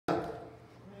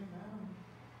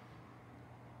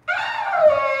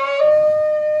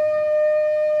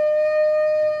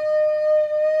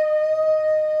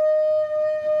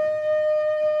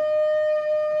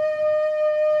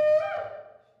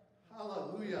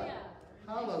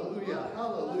Hallelujah.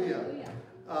 Hallelujah.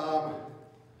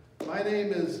 My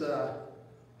name is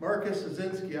Marcus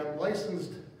Szczecinski. I'm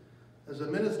licensed as a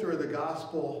minister of the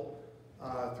gospel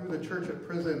through the Church at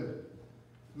Prison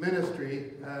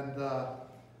ministry. And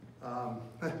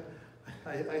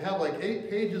I have like 8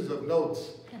 pages of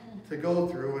notes to go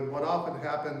through. And what often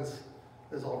happens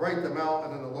is I'll write them out,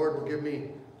 and then the Lord will give me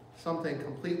something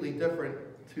completely different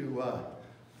to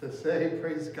say.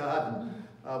 Praise God.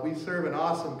 We serve an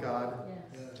awesome God.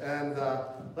 Yes. And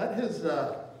let his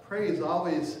praise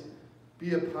always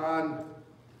be upon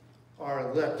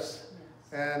our lips.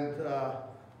 Yes. And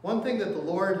one thing that the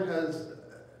Lord has,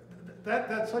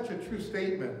 that's such a true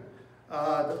statement.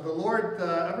 The Lord,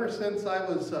 ever since I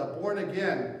was born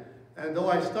again, and though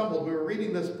I stumbled, we were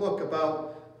reading this book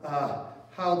about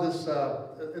how this,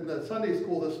 in the Sunday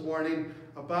school this morning,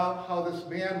 about how this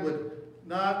man would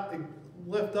not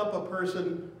lift up a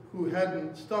person who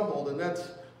hadn't stumbled, and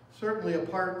that's certainly a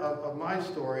part of my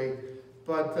story.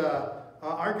 But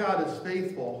our God is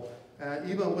faithful,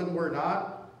 even when we're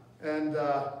not, and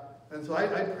so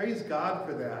I praise God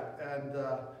for that. And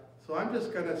so I'm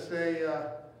just going to say,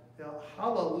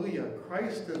 hallelujah!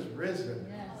 Christ is risen.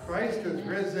 Yes. Christ is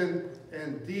risen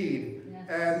indeed.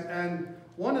 Yes. And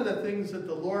one of the things that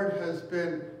the Lord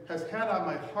has had on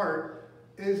my heart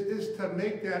is to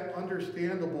make that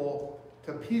understandable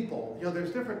to people.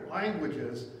 There's different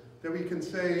languages that we can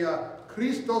say,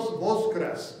 Christos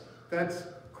voskres. That's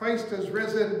Christ has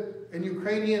risen in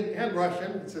Ukrainian and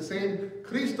Russian. It's the same,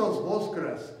 Christos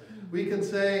voskres. We can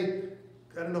say,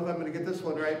 I don't know if I'm going to get this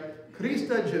one right,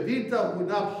 Christa Jevita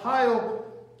Hunabhayo.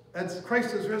 That's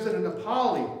Christ has risen in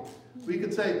Nepali. We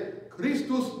could say,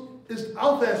 Christus ist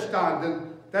auferstanden.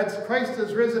 That's Christ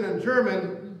has risen in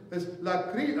German. It's La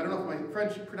Christ, I don't know if my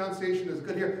French pronunciation is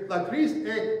good here. La Christ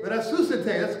est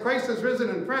ressuscité. That's Christ has risen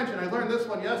in French. And I learned this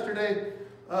one yesterday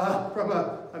from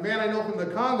a man I know from the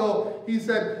Congo. He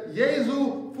said,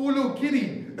 Jesu fulu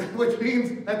kiri, which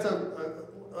means that's a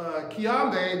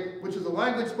Kiambe, which is a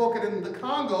language spoken in the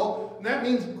Congo. And that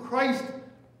means Christ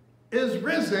is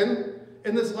risen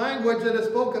in this language that is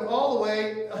spoken all the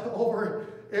way over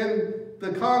in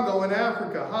the Congo in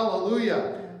Africa.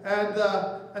 Hallelujah.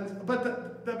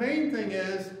 But the main thing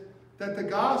is that the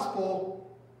gospel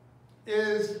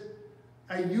is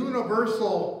a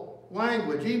universal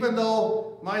language. Even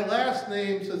though my last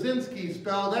name, Szczecinski,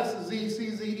 spelled S-Z-C-Z-E-C-I-N-S-K-I,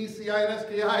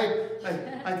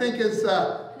 I think is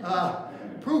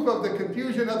proof of the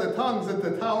confusion of the tongues at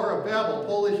the Tower of Babel.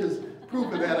 Polish is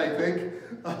proof of that, I think.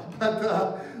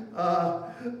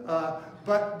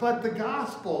 But the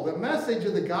gospel, the message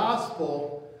of the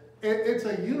gospel, it's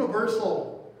a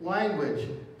universal language.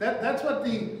 That's what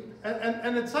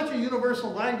and it's such a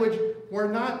universal language, we're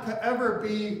not to ever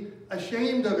be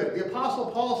ashamed of it. The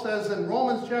Apostle Paul says in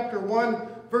Romans chapter 1,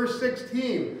 verse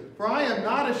 16, For I am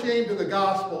not ashamed of the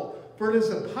gospel, for it is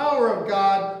the power of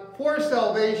God for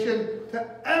salvation to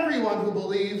everyone who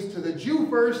believes, to the Jew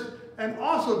first, and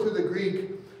also to the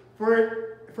Greek.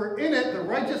 For in it the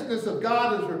righteousness of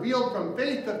God is revealed from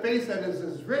faith to faith, as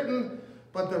is written,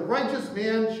 but the righteous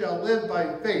man shall live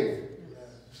by faith.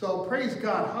 So praise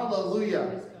God,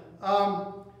 hallelujah.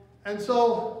 And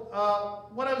so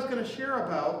what I was going to share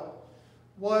about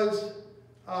was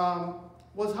how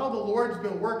the Lord's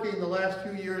been working the last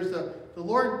few years. The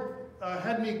Lord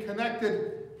had me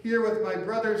connected here with my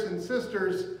brothers and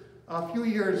sisters a few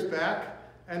years back,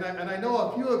 and I know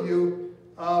a few of you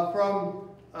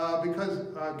because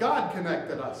God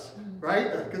connected us,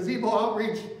 right? Gazebo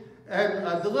Outreach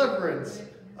and Deliverance.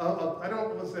 I don't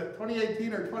know, was it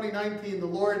 2018 or 2019? The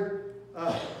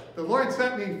Lord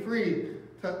set me free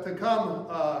to come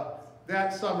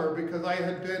that summer because I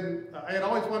had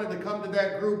always wanted to come to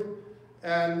that group,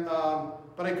 and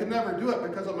but I could never do it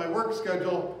because of my work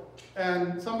schedule.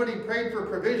 And somebody prayed for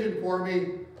provision for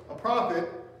me, a prophet,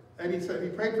 and he said he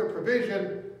prayed for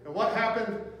provision. And what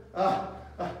happened? That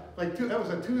was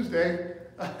a Tuesday,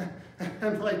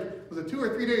 and was it 2 or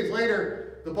 3 days later?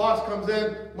 The boss comes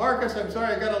in, Marcus, I'm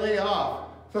sorry, I got to lay you off.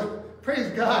 So,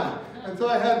 praise God. And so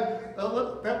I had,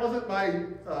 that wasn't my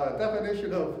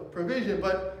definition of provision,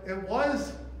 but it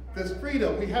was this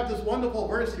freedom. We have this wonderful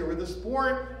verse here, where the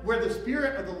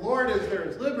Spirit of the Lord is, there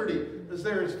is liberty, as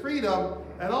there is freedom.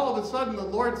 And all of a sudden, the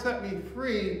Lord set me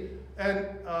free and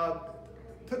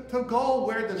to go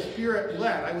where the Spirit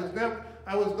led.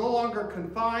 I was no longer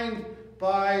confined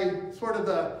by sort of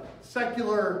the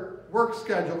secular work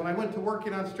schedule, and I went to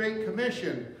working on straight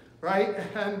commission, right?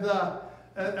 And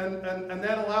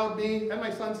that allowed me and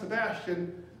my son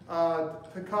Sebastian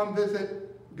to come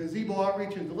visit Gazebo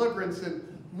Outreach and Deliverance in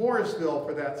Morrisville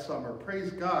for that summer.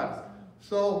 Praise God.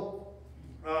 So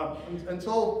And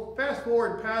so fast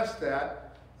forward past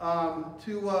that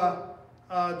to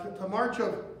March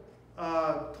of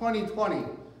 2020,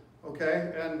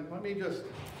 okay? And let me just,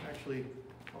 actually,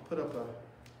 I'll put up a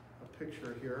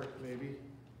picture here, maybe.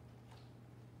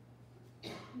 The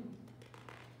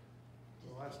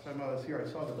last time I was here, I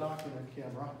saw the document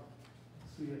camera.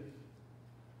 Let's see it.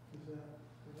 Is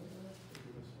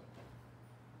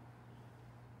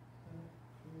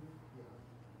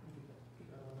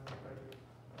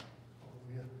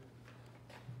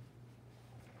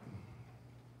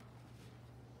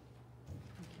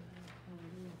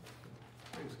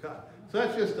that? So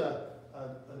that's just a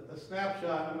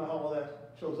snapshot. I don't know how well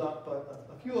that shows up, but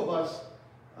a few of us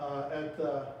at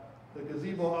the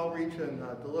Gazebo Outreach and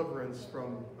Deliverance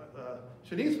from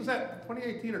Shanice, was that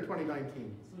 2018 or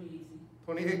 2019?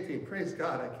 2018. Praise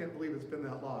God. I can't believe it's been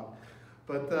that long.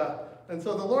 But and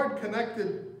so the Lord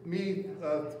connected me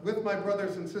with my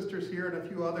brothers and sisters here and a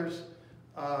few others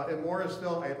in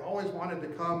Morrisville. I had always wanted to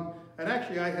come, and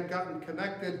actually I had gotten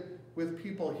connected with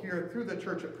people here through the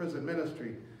Church at Prison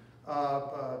Ministry.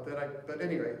 But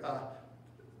anyway,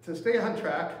 to stay on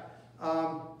track,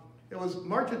 it was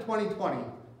March of 2020,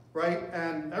 right?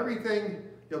 And everything,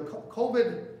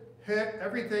 COVID hit,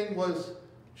 everything was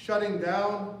shutting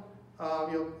down.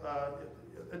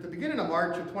 At the beginning of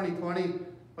March of 2020,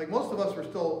 like most of us were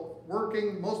still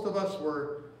working, most of us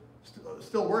were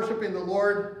still worshiping the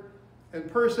Lord in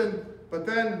person, but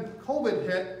then COVID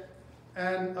hit.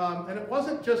 And it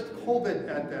wasn't just COVID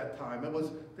at that time. There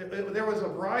was a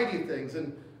variety of things,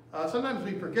 and sometimes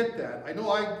we forget that. I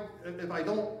know if I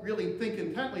don't really think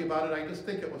intently about it, I just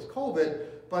think it was COVID.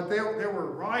 But there were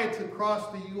riots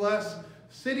across the U.S.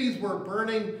 Cities were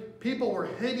burning. People were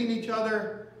hating each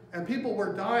other, and people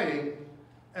were dying.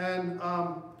 And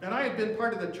I had been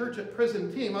part of the Church at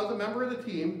Prison team. I was a member of the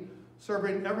team,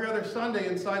 serving every other Sunday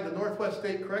inside the Northwest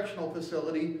State Correctional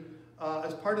Facility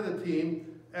as part of the team.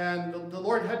 And the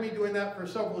Lord had me doing that for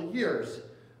several years.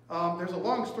 There's a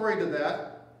long story to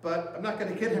that, but I'm not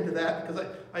going to get into that because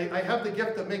I have the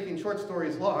gift of making short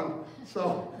stories long.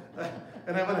 So,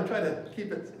 and I'm going to try to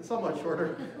keep it somewhat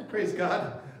shorter. Praise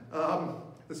God.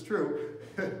 It's true.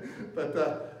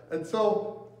 But and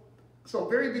so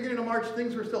very beginning of March,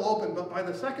 things were still open. But by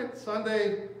the second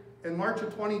Sunday in March of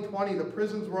 2020, the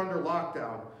prisons were under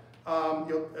lockdown.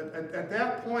 At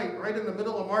that point, right in the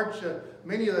middle of March,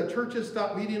 many of the churches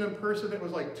stopped meeting in person. It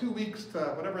was like 2 weeks to,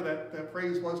 whatever that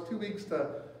phrase was, 2 weeks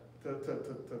to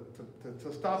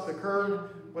stop the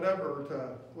curve, whatever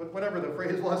the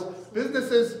phrase was.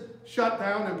 Businesses shut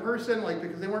down in person, like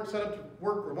because they weren't set up to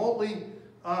work remotely.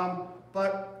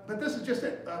 But this is just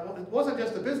it. It wasn't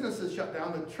just the businesses shut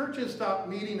down. The churches stopped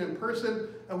meeting in person,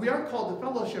 and we are called to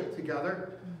fellowship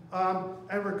together.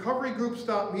 And recovery groups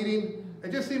stopped meeting.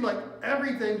 It just seemed like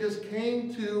everything just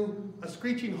came to a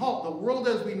screeching halt. The world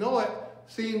as we know it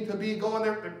seemed to be going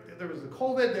there. There was the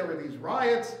COVID, there were these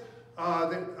riots.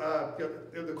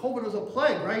 The COVID was a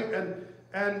plague, right?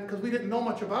 And because we didn't know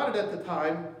much about it at the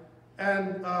time.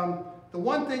 And the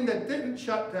one thing that didn't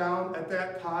shut down at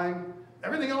that time,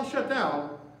 everything else shut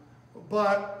down,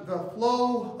 but the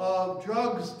flow of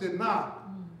drugs did not.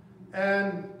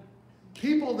 And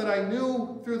people that I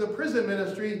knew through the prison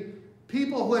ministry,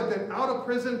 people who had been out of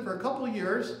prison for a couple of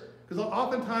years, because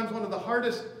oftentimes one of the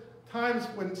hardest times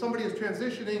when somebody is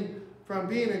transitioning from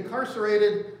being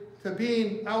incarcerated to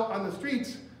being out on the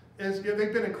streets is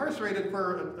they've been incarcerated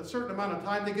for a certain amount of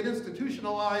time, they get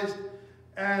institutionalized,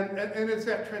 and it's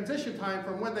that transition time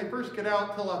from when they first get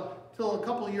out till a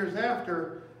couple of years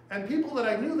after. And people that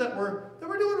I knew that were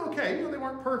doing okay, they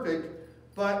weren't perfect,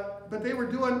 but they were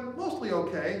doing mostly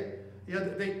okay. They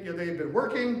had been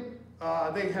working.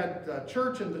 They had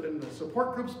church and the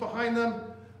support groups behind them.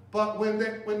 But when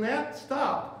that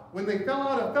stopped, when they fell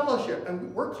out of fellowship,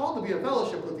 and we're called to be a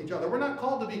fellowship with each other. We're not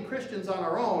called to be Christians on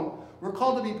our own. We're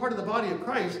called to be part of the body of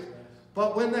Christ.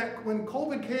 But when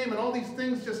COVID came and all these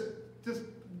things just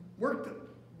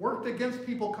worked against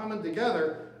people coming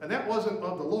together, and that wasn't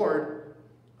of the Lord.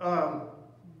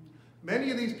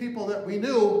 Many of these people that we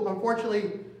knew,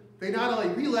 unfortunately, they not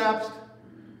only relapsed,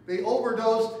 they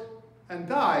overdosed and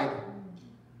died.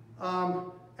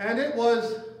 And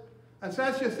so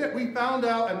that's just it. We found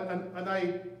out,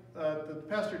 and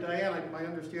Pastor Diane, my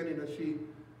understanding is she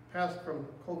passed from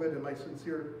COVID, and my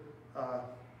sincere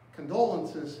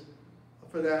condolences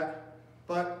for that.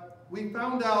 But we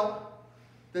found out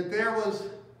that there was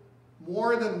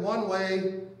more than one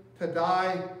way to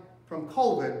die from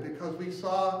COVID, because we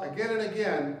saw again and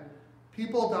again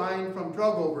people dying from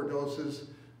drug overdoses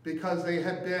because they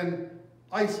had been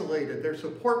isolated. Their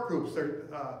support groups,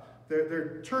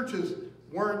 their churches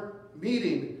weren't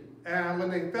meeting, And when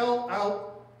they fell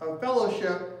out of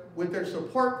fellowship with their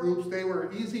support groups, they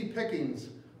were easy pickings,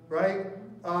 right?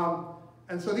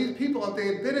 And so these people, if they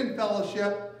had been in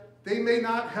fellowship, they may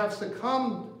not have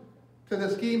succumbed to the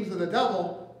schemes of the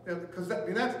devil, because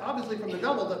that's obviously from the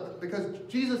devil, because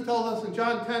Jesus tells us in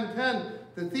John 10:10,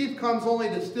 the thief comes only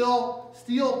to steal,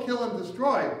 kill, and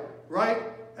destroy, right?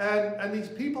 And these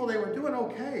people, they were doing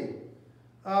okay.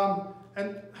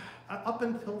 And up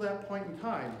until that point in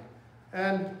time.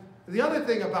 And the other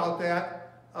thing about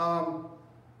that,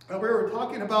 we were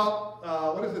talking about,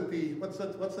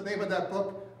 what's the name of that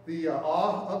book? The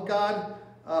Awe of God,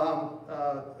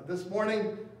 this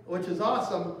morning, which is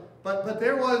awesome. But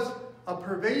there was a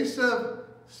pervasive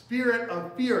spirit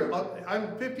of fear.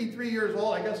 I'm 53 years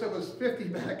old. I guess I was 50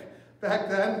 back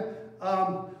then.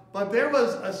 But there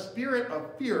was a spirit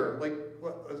of fear, like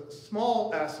a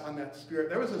small s on that spirit.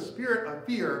 There was a spirit of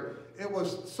fear. It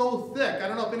was so thick. I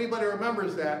don't know if anybody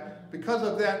remembers that. Because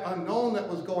of that unknown that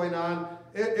was going on,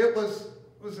 it was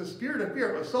a spirit of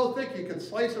fear. It was so thick you could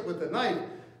slice it with a knife.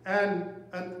 And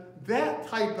that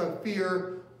type of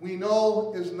fear we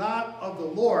know is not of the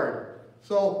Lord.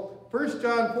 So 1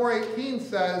 John 4:18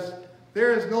 says,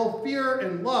 there is no fear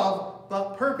in love,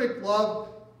 but perfect love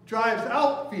drives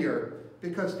out fear,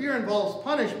 because fear involves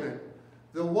punishment.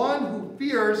 The one who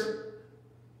fears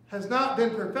has not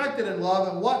been perfected in love.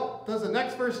 And what does the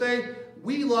next verse say?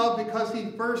 We love because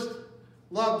he first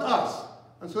loved us.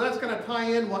 And so that's going to tie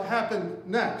in what happened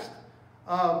next.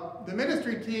 The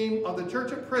ministry team of the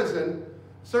Church at Prison,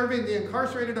 serving the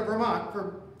incarcerated of Vermont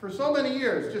for so many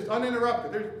years, just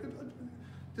uninterrupted.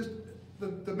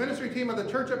 The ministry team of the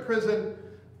Church at Prison,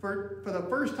 for the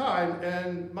first time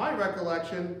in my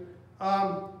recollection,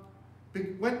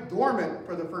 went dormant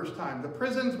for the first time. The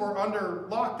prisons were under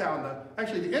lockdown.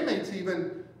 Actually, the inmates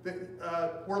even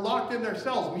were locked in their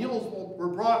cells. Meals were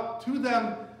brought to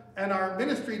them, and our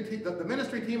ministry the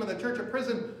ministry team of the Church at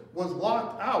Prison was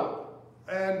locked out.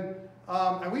 And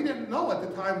we didn't know at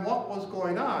the time what was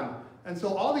going on. And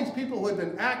so all these people who had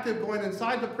been active going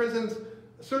inside the prisons,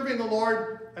 serving the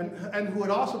Lord, and who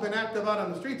had also been active out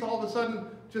on the streets, all of a sudden,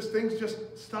 things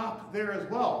just stopped there as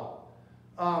well.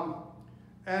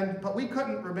 But we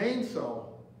couldn't remain so,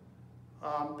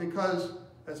 because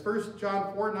as 1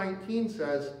 John 4:19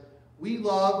 says, we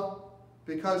love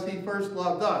because he first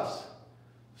loved us.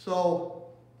 So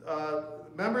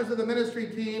members of the ministry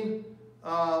team,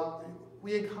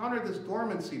 we encountered this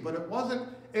dormancy, but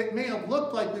it may have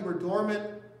looked like we were dormant,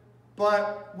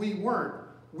 but we weren't.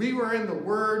 We were in the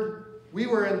Word, we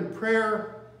were in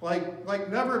prayer like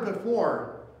never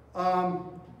before,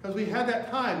 because we had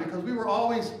that time, because we were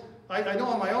always, I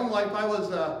know in my own life I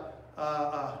was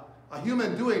a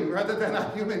human doing rather than a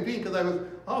human being, because I was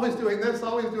always doing this,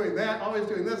 always doing that, always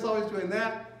doing this, always doing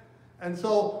that. And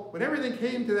so when everything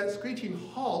came to that screeching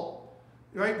halt,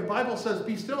 right, the Bible says,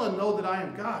 be still and know that I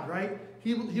am God, right?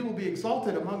 He will be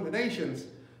exalted among the nations.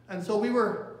 And so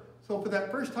for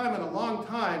that first time in a long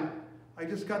time, I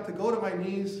just got to go to my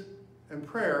knees in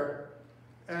prayer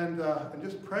and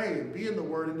just pray and be in the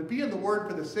Word, and to be in the Word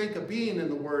for the sake of being in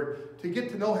the Word, to get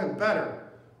to know Him better,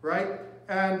 right?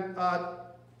 And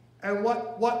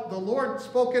what the Lord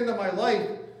spoke into my life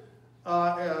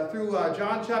through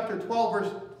John chapter 12,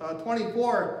 verse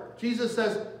 24, Jesus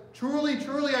says, truly,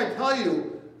 truly, I tell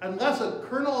you, unless a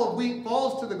kernel of wheat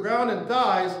falls to the ground and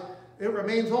dies, it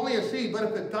remains only a seed, but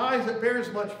if it dies, it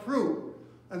bears much fruit.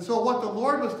 And so what the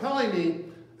Lord was telling me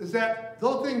is that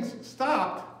though things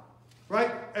stopped,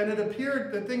 right, and it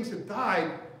appeared that things had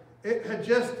died, it had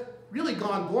just really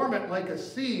gone dormant like a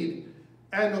seed,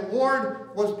 and the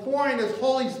Lord was pouring His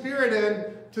Holy Spirit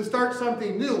in to start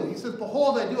something new. He says,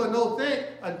 behold, I do a new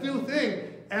thing,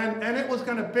 and it was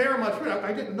going to bear much fruit.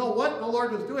 I didn't know what the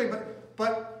Lord was doing,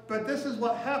 but this is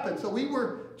what happened. So we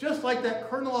were just like that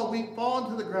kernel of wheat fallen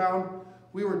to the ground.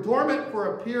 We were dormant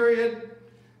for a period.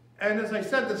 And as I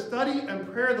said, the study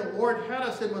and prayer the Lord had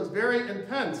us in was very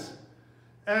intense.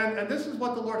 And this is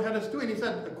what the Lord had us doing. He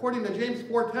said, according to James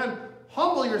 4:10,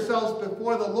 humble yourselves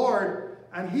before the Lord,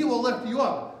 and He will lift you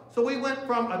up. So we went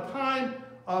from a time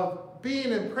of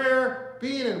being in prayer,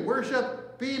 being in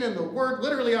worship, being in the Word,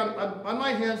 literally on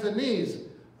my hands and knees,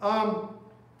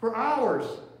 for hours,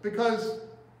 because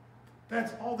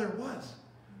that's all there was.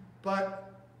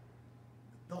 But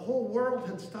the whole world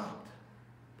had stopped.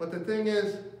 But the thing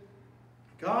is,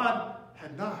 God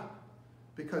had not,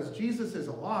 because Jesus is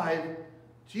alive,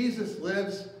 Jesus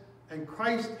lives, and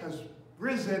Christ has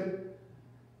risen,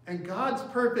 and God's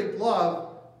perfect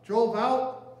love drove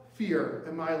out fear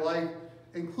in my life,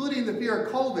 including the fear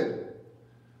of COVID.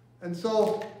 And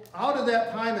so, out of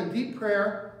that time in deep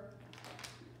prayer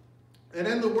and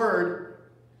in the Word,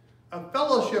 a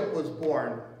fellowship was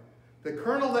born. The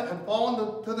kernel that had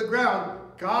fallen to the ground,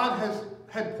 God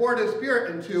had poured his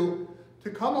Spirit into to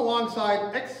come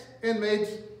alongside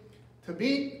ex-inmates to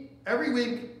meet every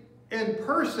week in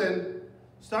person,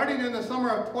 starting in the summer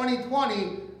of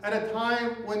 2020, at a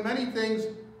time when many things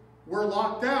were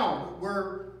locked down,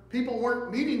 where people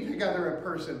weren't meeting together in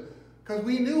person, because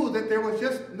we knew that there was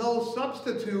just no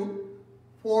substitute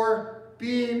for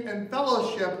being in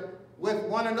fellowship with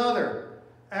one another.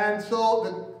 And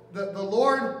so the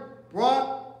Lord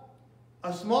brought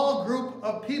a small group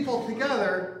of people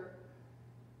together,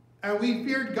 and we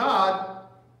feared God,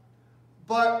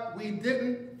 but we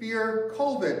didn't fear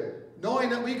COVID, knowing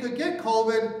that we could get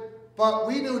COVID, but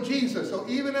we knew Jesus. So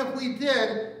even if we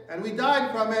did, and we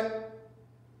died from it,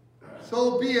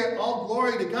 so be it, all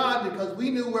glory to God, because we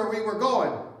knew where we were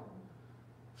going.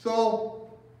 So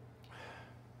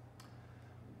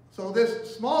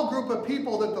this small group of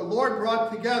people that the Lord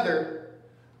brought together,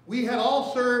 we had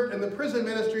all served in the prison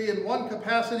ministry in one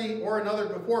capacity or another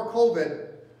before COVID.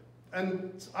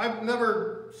 And I've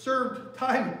never served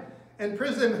time in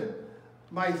prison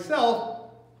myself,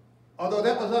 although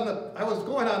that was I was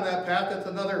going on that path, that's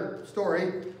another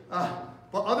story.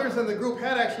 But others in the group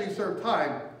had actually served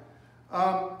time.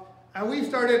 And we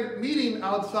started meeting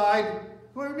outside.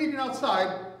 We were meeting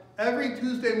outside every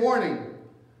Tuesday morning.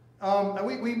 And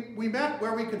we met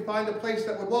where we could find a place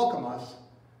that would welcome us.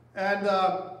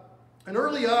 And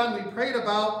early on, we prayed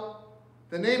about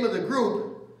the name of the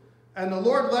group, and the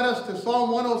Lord led us to Psalm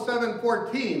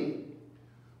 107:14,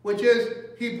 which is,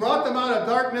 He brought them out of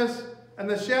darkness and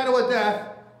the shadow of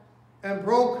death and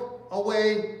broke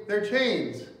away their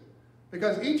chains.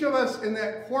 Because each of us in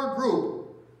that core group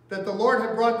that the Lord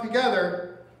had brought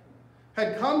together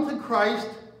had come to Christ,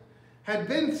 had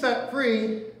been set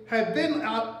free, had been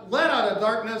led out of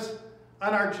darkness,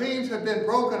 and our chains had been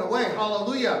broken away.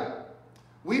 Hallelujah.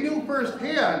 We knew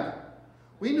firsthand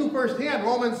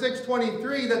Romans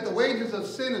 6:23, that the wages of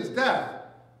sin is death.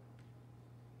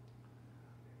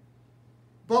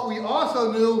 But we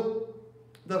also knew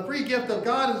the free gift of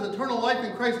God is eternal life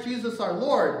in Christ Jesus our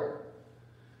Lord.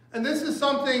 And this is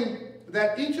something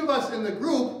that each of us in the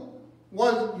group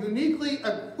was uniquely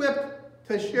equipped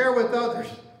to share with others.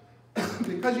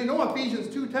 Because you know Ephesians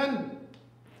 2:10,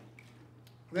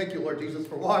 thank you Lord Jesus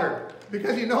for water.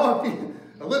 Because you know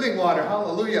living water,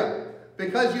 hallelujah.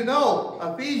 Because you know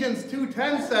Ephesians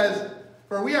 2:10 says,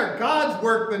 for we are God's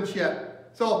workmanship.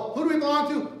 So who do we belong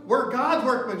to? We're God's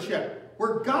workmanship.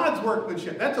 We're God's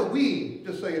workmanship. That's a we,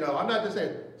 just so you know. I'm not just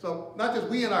saying, so not just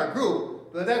we in our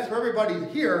group, but that's for everybody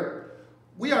here.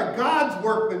 We are God's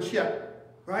workmanship,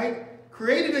 right?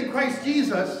 Created in Christ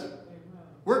Jesus.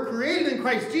 We're created in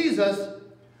Christ Jesus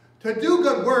to do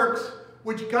good works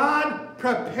which God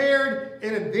prepared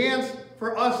in advance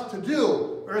for us to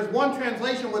do. Or as one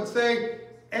translation would say,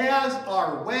 as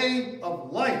our way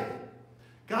of life.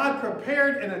 God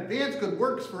prepared in advance good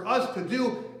works for us to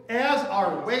do as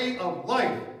our way of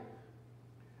life.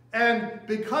 And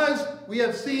because we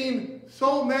have seen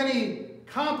so many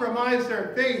compromise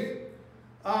their faith,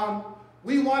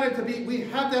 we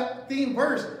have that theme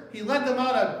verse. He led them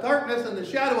out of darkness and the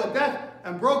shadow of death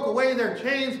and broke away their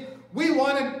chains. We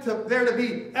wanted there to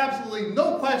be absolutely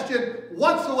no question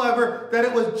whatsoever that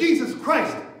it was Jesus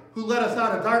Christ who led us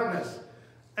out of darkness.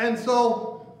 And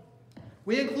so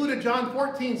we included John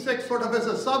 14:6 sort of as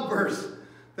a subverse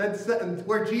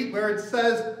where it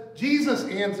says, Jesus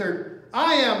answered,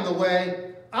 I am the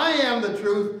way, I am the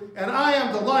truth, and I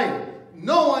am the life.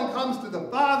 No one comes to the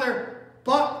Father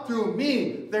but through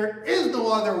me. There is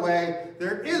no other way.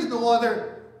 There is no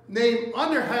other name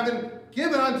under heaven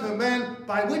given unto men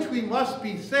by which we must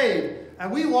be saved.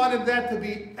 And we wanted that to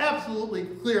be absolutely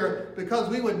clear because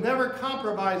we would never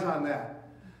compromise on that.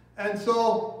 And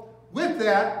so with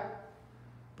that,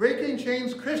 Breaking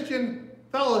Chains Christian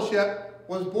Fellowship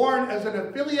was born as an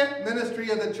affiliate ministry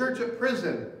of the church at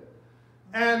prison.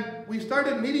 And we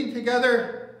started meeting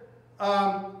together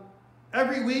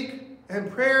every week in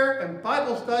prayer and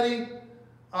Bible study,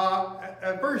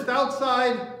 at first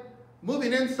outside,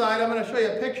 moving inside. I'm going to show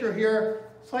you a picture here,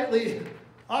 slightly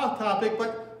off topic,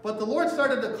 but the Lord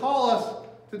started to call us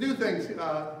to do things.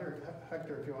 Here,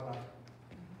 Hector, if you want to,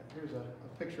 here's a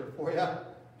picture for you.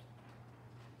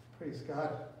 Praise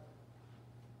God.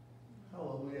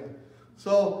 Hallelujah.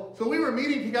 So we were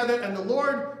meeting together, and the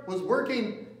Lord was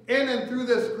working in and through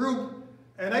this group.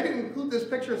 And I didn't include this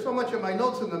picture so much in my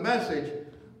notes in the message,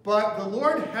 but the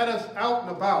Lord had us out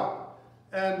and about.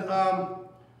 And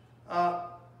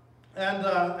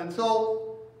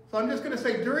so I'm just going to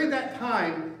say, during that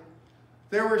time,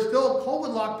 there were still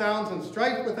COVID lockdowns and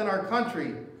strife within our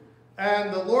country.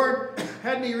 And the Lord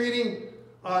had me reading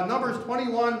Numbers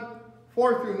 21,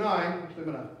 4 through 9. Actually,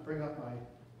 I'm going to bring up my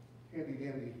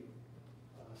handy-dandy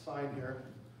sign here.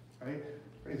 Right?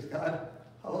 Praise God.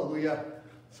 Hallelujah.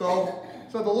 So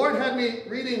the Lord had me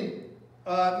reading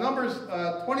Numbers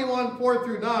 21, 4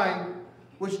 through 9,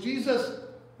 which Jesus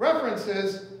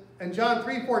references in John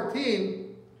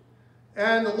 3:14.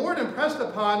 And the Lord impressed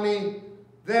upon me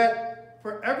that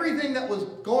for everything that was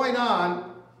going on,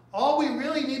 all we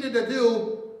really needed to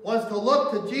do was to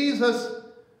look to Jesus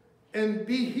and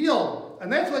be healed.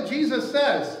 And that's what Jesus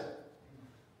says.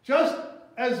 Just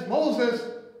as Moses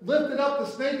lifted up the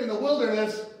snake in the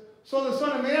wilderness, so the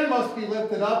Son of Man must be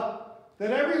lifted up,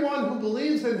 that everyone who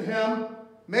believes in him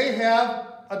may have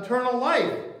eternal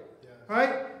life. Yeah.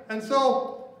 Right? And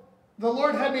so the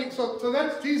Lord had me, so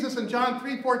that's Jesus in John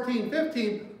 3:14,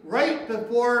 15, right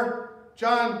before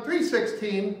John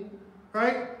 3:16,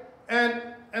 right?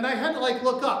 And I had to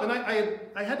look up, and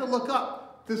I had to look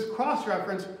up this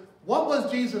cross-reference. What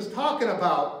was Jesus talking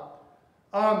about?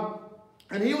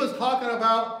 And he was talking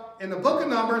about, in the book of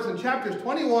Numbers, in chapters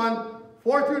 21,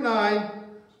 4 through 9,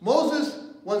 Moses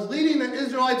was leading the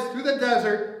Israelites through the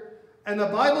desert, and the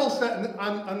Bible said,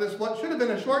 on this what should have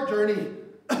been a short journey,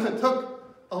 took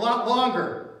a lot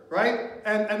longer, right?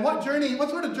 And what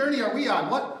sort of journey are we on?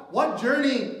 What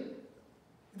journey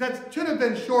that should have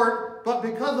been short, but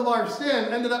because of our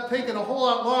sin, ended up taking a whole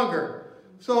lot longer.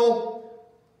 So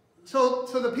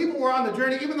the people were on the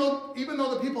journey, even though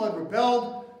the people had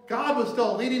rebelled, God was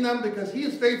still leading them because he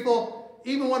is faithful,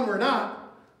 even when we're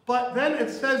not. But then it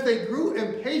says they grew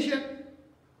impatient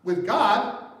with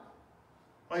God.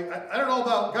 I don't know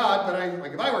about God, but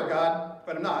if I were God,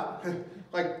 but I'm not.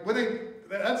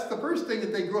 That's the first thing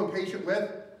that they grew impatient with.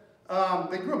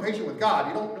 They grew impatient with God.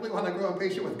 You don't really want to grow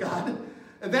impatient with God.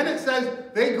 And then it says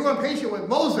they grew impatient with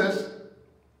Moses.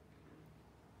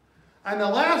 And the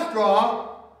last straw,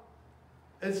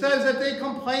 it says that they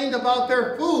complained about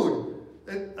their food.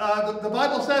 The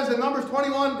Bible says in Numbers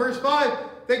 21, verse 5,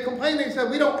 they complained. They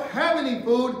said, we don't have any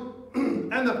food,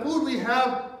 and the food we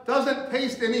have doesn't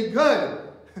taste any good.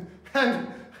 And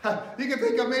you can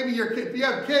think of maybe your kid, if you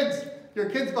have kids, your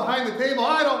kids behind the table,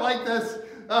 I don't like this.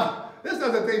 This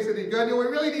doesn't taste any good. We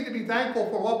really need to be thankful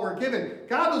for what we're given.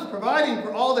 God was providing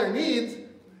for all their needs,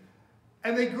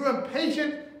 and they grew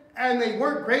impatient, and they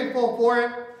weren't grateful for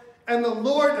it. And the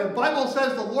Bible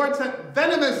says the Lord sent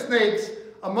venomous snakes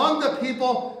among the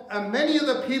people, and many of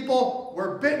the people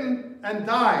were bitten and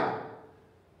died.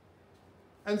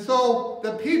 And so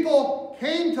the people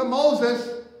came to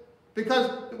Moses because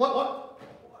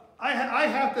I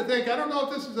have to think, I don't know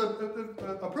if this is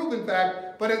a proven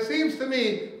fact, but it seems to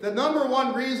me the number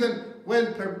one reason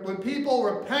when people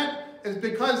repent is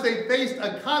because they faced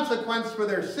a consequence for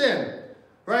their sin,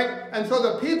 right? And so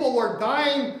the people were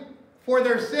dying for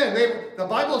their sin. The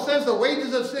Bible says the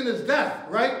wages of sin is death,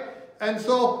 right? And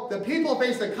so the people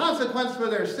faced a consequence for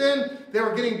their sin. They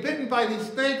were getting bitten by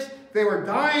these snakes. They were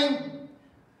dying.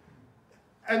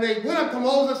 And they went up to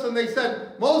Moses and they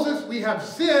said, Moses, we have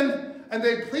sinned. And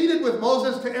they pleaded with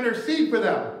Moses to intercede for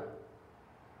them.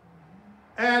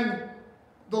 And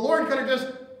the Lord could have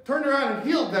just turned around and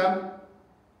healed them.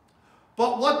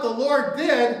 But what the Lord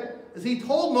did is he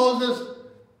told Moses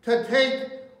to take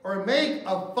or make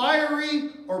a fiery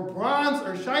or bronze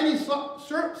or shiny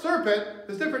serpent.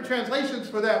 There's different translations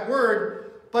for that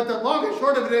word. But the long and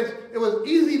short of it is, it was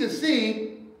easy to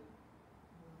see,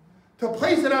 to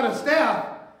place it on a staff.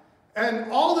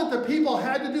 And all that the people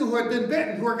had to do who had been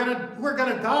bitten, who were going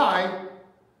to die,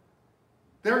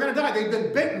 they were going to die. They'd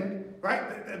been bitten,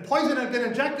 right? Poison had been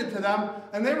injected to them,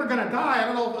 and they were going to die. I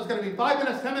don't know if it was going to be 5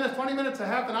 minutes, 10 minutes, 20 minutes, a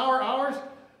half an hour, hours.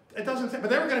 It doesn't say, but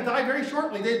they were going to die very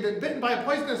shortly. They'd been bitten by a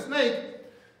poisonous snake.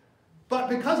 But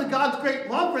because of God's great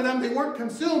love for them, they weren't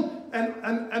consumed.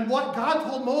 And what God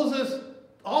told Moses,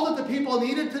 all that the people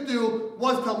needed to do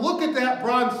was to look at that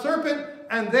bronze serpent,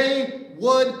 and they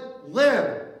would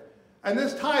live. And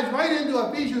this ties right into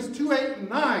Ephesians 2, 8, and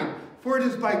 9. For it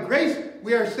is by grace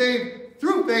we are saved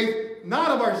through faith,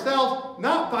 not of ourselves,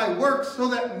 not by works, so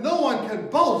that no one can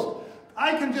boast.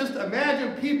 I can just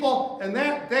imagine people in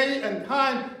that day and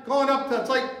time going up to, it's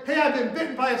like, hey, I've been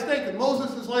bitten by a snake. And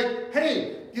Moses is like,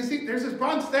 hey, you see, there's this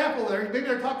bronze staff over there. Maybe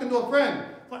they're talking to a friend.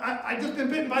 I've just been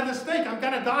bitten by this snake. I'm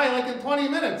going to die like in 20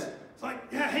 minutes. It's like,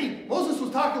 yeah, hey, Moses was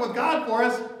talking with God for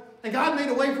us, and God made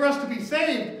a way for us to be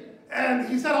saved. And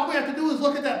he said, all we have to do is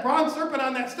look at that bronze serpent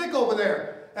on that stick over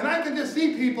there. And I can just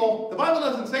see people, the Bible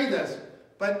doesn't say this,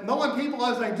 but knowing people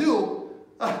as I do,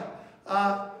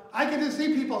 I can just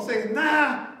see people say,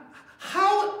 nah,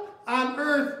 how on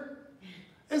earth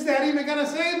is that even going to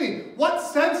save me? What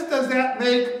sense does that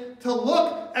make to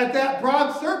look at that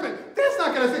bronze serpent. That's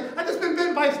not going to save. I've just been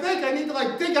bitten by a snake. I need to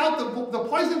like dig out the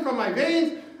poison from my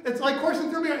veins. It's like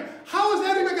coursing through me. How is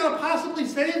that even going to possibly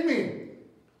save me?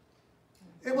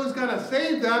 It was going to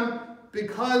save them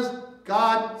because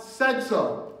God said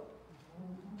so.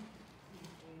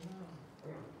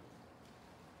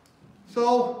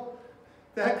 So,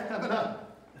 I'm going to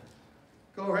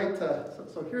go right to,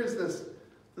 so here's this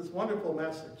wonderful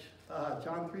message.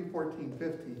 John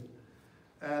 3:14-15.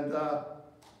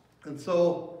 And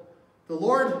so the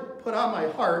Lord put on my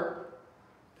heart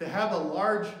to have a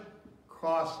large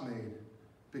cross made,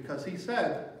 because he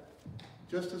said,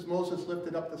 just as Moses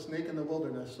lifted up the snake in the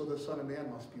wilderness, so the Son of Man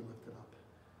must be lifted up,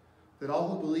 that all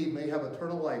who believe may have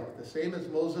eternal life. The same as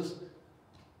Moses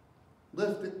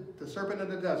lifted the serpent in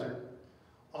the desert,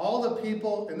 all the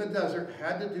people in the desert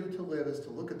had to do to live is to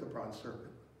look at the bronze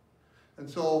serpent. And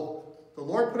so the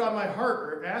Lord put on my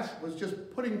heart, or was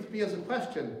just putting to me as a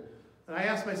question, and I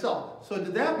asked myself, so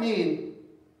did that mean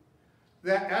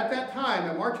that at that time,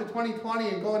 in March of 2020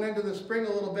 and going into the spring a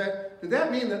little bit, did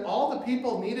that mean that all the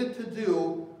people needed to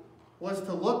do was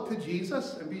to look to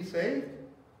Jesus and be saved?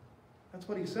 That's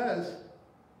what he says.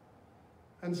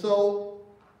 And so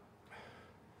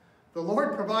the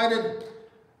Lord provided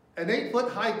an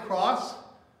 8-foot-high cross.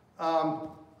 I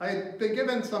had been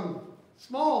given some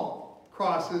small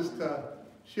crosses to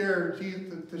share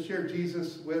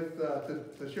Jesus with,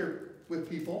 to share with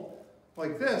people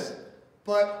like this.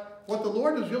 But what the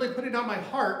Lord was really putting on my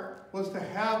heart was to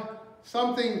have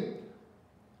something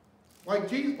like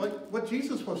what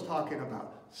Jesus was talking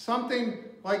about. Something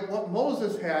like what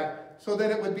Moses had, so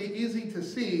that it would be easy to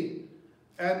see.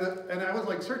 And I was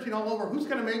like searching all over, who's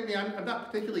going to make me? I'm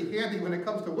not particularly handy when it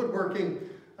comes to woodworking.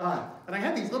 And I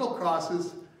had these little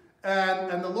crosses,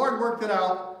 and the Lord worked it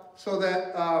out so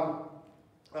that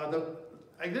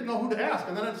I didn't know who to ask.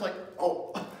 And then it's like,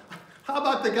 oh, how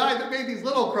about the guy that made these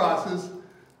little crosses,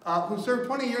 who served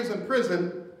 20 years in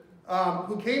prison,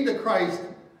 who came to Christ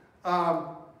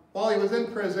while he was in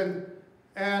prison,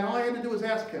 and all I had to do was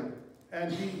ask him.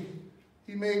 And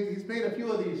he's made a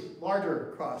few of these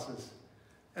larger crosses.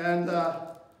 And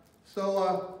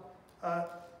so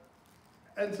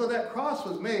that cross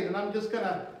was made, and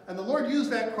and the Lord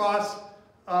used that cross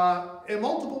in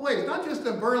multiple ways, not just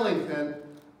in Burlington.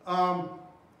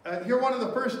 Here, one of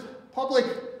the first public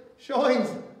showings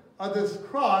of this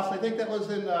cross, I think that was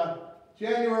in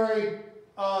January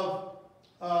of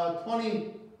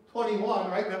 2021,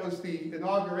 right? That was the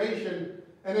inauguration.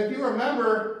 And if you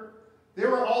remember, there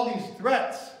were all these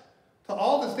threats to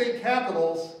all the state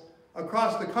capitals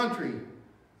across the country.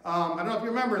 I don't know if you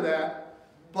remember that,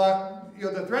 but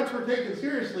the threats were taken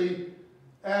seriously.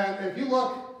 And if you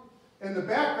look in the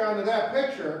background of that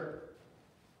picture,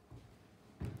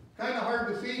 kind of hard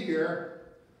to see here,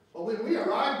 but when we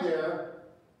arrived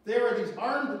there were these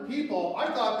armed people. I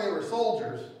thought they were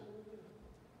soldiers,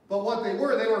 but what they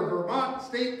were Vermont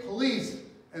State Police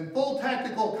in full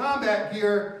tactical combat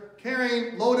gear,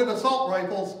 carrying loaded assault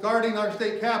rifles, guarding our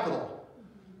state capitol.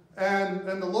 And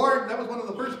the Lord, that was one of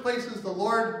the first places the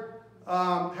Lord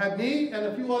had me and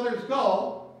a few others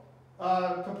go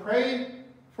to pray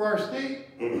for our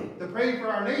state, to pray for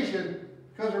our nation.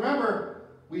 Because remember,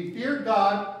 we feared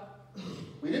God,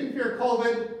 we didn't fear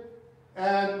COVID,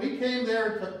 and we came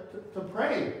there to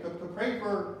pray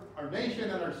for our nation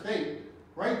and our state,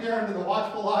 right there under the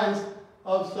watchful eyes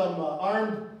of some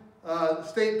armed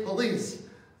state police.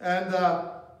 And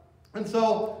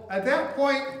so at that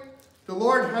point, the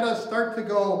Lord had us start to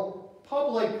go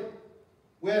public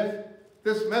with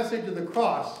this message of the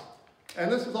cross. And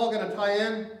this is all going to tie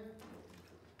in,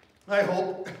 I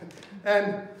hope.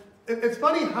 And it's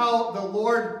funny how the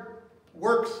Lord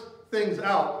works things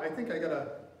out. I think I got to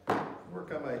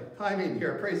work on my timing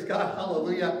here. Praise God.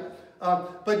 Hallelujah.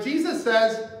 But Jesus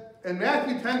says in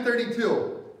Matthew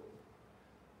 10:32,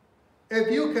 if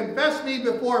you confess me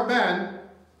before men,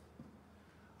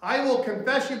 I will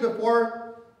confess you before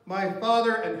my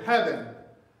Father in heaven.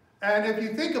 And if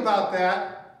you think about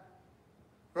that,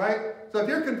 right? So if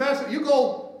you're confessing,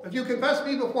 if you confess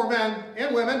me before men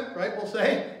and women, right, we'll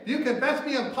say, if you confess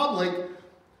me in public,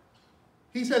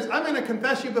 he says, I'm going to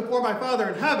confess you before my Father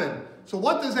in heaven. So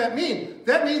what does that mean?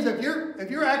 That means if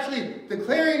you're actually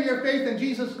declaring your faith in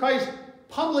Jesus Christ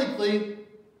publicly,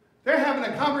 they're having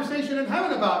a conversation in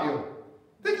heaven about you.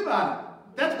 Think about it.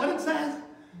 That's what it says.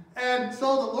 And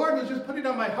so the Lord was just putting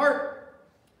on my heart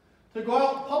to go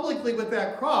out publicly with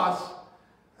that cross,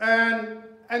 and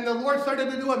the Lord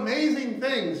started to do amazing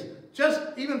things, just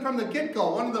even from the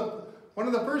get-go. One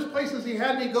of the first places he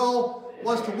had me go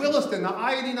was to Williston, the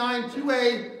I-89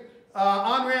 2A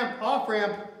on-ramp,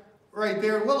 off-ramp, right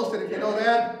there in Williston, if you know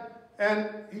that. And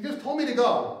he just told me to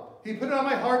go. He put it on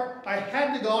my heart. I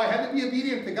had to go. I had to be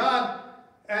obedient to God.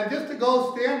 And just to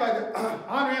go stand by the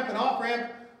on-ramp and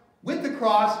off-ramp with the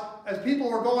cross as people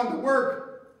were going to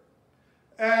work.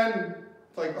 And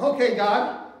it's like, okay,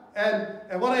 God.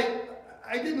 And what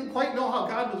I didn't quite know how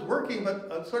God was working,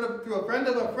 but sort of through a friend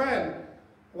of a friend,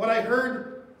 what I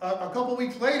heard a couple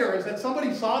weeks later is that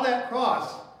somebody saw that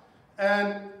cross,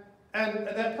 and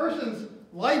that person's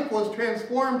life was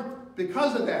transformed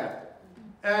because of that.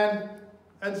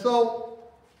 And so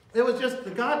it was just,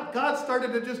 God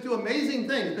started to just do amazing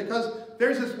things, because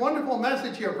there's this wonderful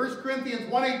message here, 1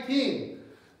 Corinthians 1:18.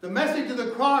 The message of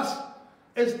the cross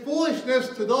is foolishness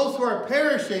to those who are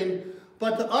perishing,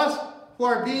 but to us who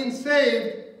are being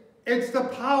saved, it's the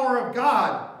power of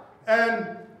God.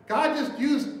 And God just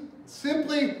used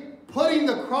simply putting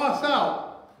the cross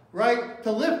out, right,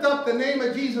 to lift up the name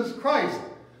of Jesus Christ,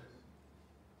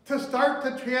 to start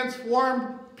to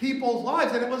transform people's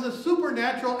lives. And it was a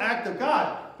supernatural act of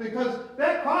God, because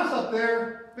that cross up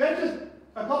there, that's just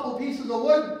a couple pieces of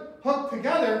wood hooked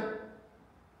together,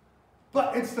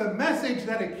 but it's the message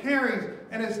that it carries,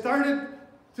 and it started,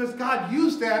 just God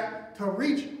used that to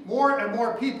reach more and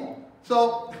more people.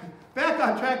 So, back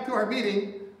on track to our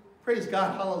meeting, praise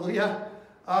God, hallelujah.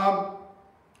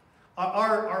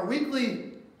 Our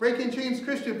weekly Breaking Chains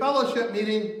Christian Fellowship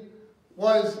meeting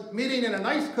was meeting in a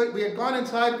nice, we had gone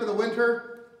inside for the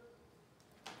winter,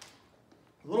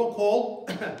 a little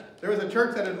cold. There was a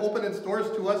church that had opened its doors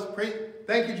to us.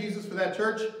 Thank you, Jesus, for that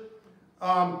church.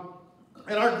 And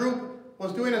our group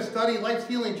was doing a study, Life's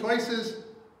Healing Choices,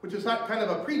 which is kind of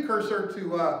a precursor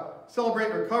to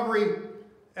Celebrate Recovery.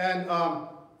 And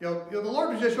the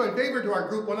Lord was just showing favor to our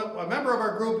group. A member of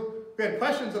our group, we had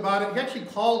questions about it. He actually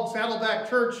called Saddleback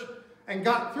Church and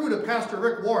got through to Pastor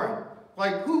Rick Warren.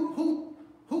 Like,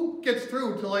 who gets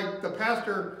through to, like, the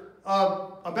pastor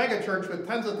of a mega church with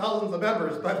tens of thousands of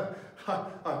members? But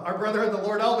our brother in the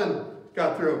Lord, Alvin,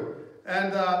 got through.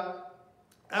 And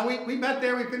we met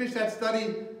there. We finished that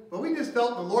study. But we just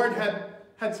felt the Lord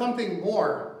had something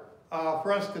more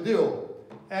for us to do.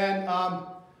 And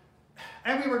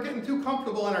we were getting too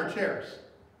comfortable in our chairs,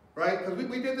 right? Because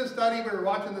we did this study, we were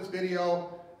watching this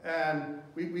video, and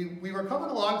we were coming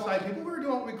alongside people. We were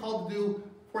doing what we called to do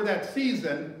for that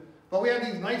season, but we had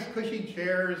these nice cushy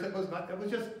chairs. It was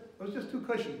just too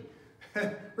cushy.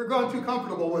 We're going too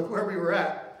comfortable with where we were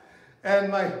at. And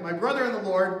my brother in the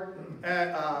Lord,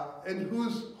 in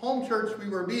whose home church we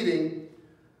were meeting,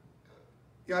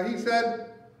 he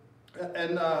said,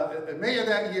 in May of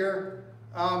that year,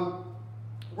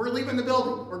 we're leaving the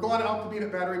building. We're going out to meet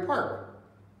at Battery Park.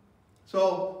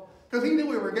 So, because he knew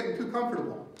we were getting too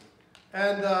comfortable.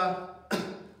 And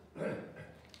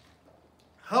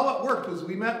how it worked was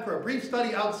we met for a brief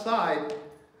study outside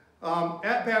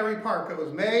at Battery Park. It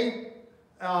was May,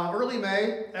 early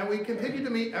May, and we continued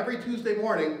to meet every Tuesday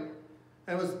morning.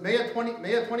 And it was May of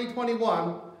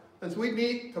 2021. And so we'd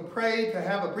meet to pray, to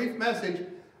have a brief message.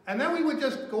 And then we would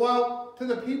just go out to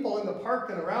the people in the park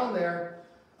and around there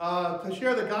to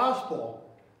share the gospel.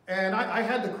 And I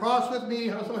had the cross with me.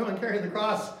 I was the only one carrying the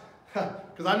cross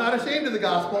because I'm not ashamed of the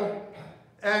gospel.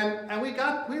 And we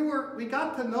got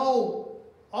to know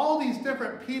all these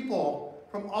different people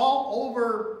from all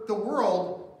over the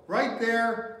world right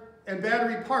there in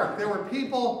Battery Park. There were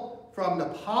people from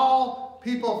Nepal,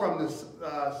 people from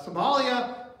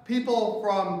Somalia, people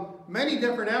from many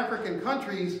different African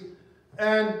countries.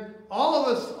 And all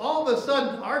of a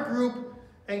sudden, our group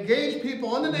engaged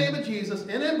people in the name of Jesus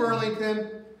in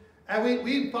Burlington, and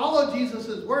we followed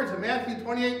Jesus' words in Matthew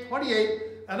 28:28,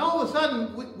 and all of a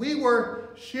sudden, we were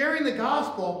sharing the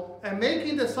gospel and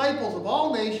making disciples of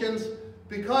all nations,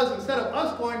 because instead of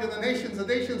us going to the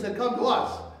nations had come to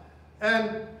us.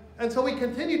 And so we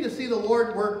continued to see the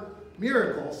Lord work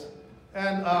miracles.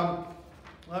 And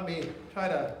let me try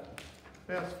to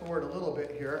fast forward a little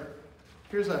bit here.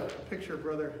 Here's a picture,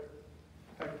 Brother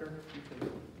Hector.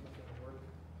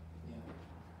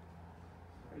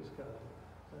 Praise God.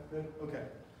 Is that good? Okay.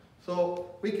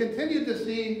 So we continued to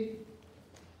see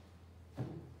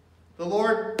the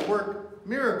Lord work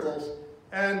miracles,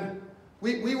 and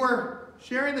we were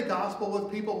sharing the gospel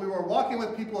with people. We were walking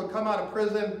with people who had come out of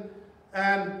prison,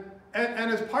 and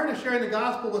as part of sharing the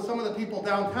gospel with some of the people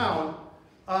downtown,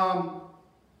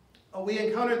 we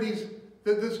encountered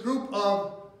this group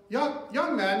of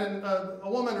young men and a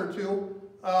woman or two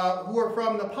who were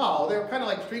from Nepal. They were kind of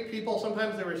like street people.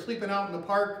 Sometimes they were sleeping out in the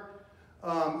park,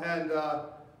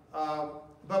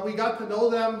 but we got to know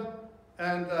them,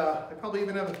 and I probably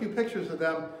even have a few pictures of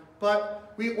them.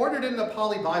 But we ordered in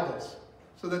Nepali Bibles,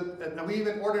 and we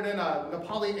even ordered in a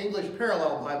Nepali English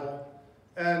parallel Bible,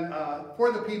 and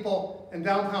for the people in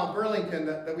downtown Burlington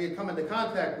that we had come into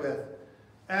contact with.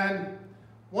 And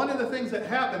one of the things that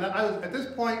happened, at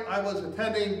this point I was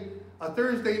attending a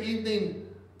Thursday evening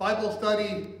Bible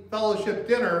study fellowship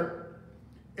dinner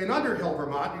in Underhill,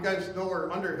 Vermont. You guys know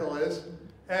where Underhill is.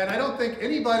 And I don't think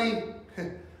anybody,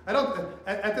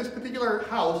 at this particular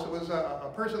house, it was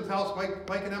a person's house,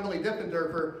 Mike and Emily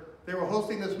Diffendorfer, they were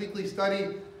hosting this weekly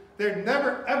study. There'd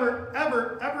never, ever,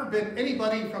 ever, ever been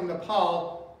anybody from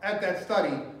Nepal at that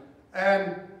study.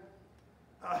 And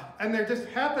there just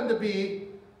happened to be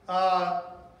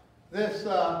this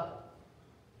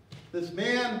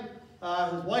man,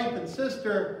 his wife and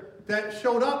sister, that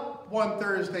showed up one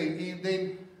Thursday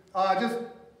evening, just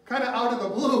kind of out of the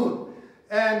blue.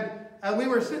 And we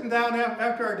were sitting down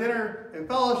after our dinner in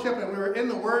fellowship, and we were in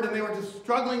the Word, and they were just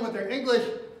struggling with their English.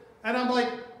 And I'm like,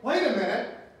 wait a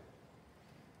minute.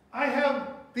 I have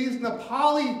these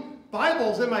Nepali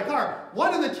Bibles in my car.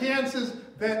 What are the chances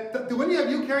that, do any of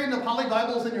you carry Nepali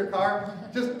Bibles in your car?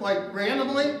 Just like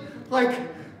randomly? Like,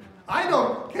 I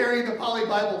don't carry Nepali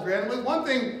Bibles randomly. One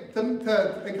thing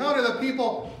to encounter the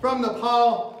people from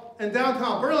Nepal in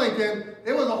downtown Burlington,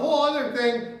 it was a whole other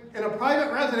thing in a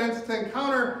private residence to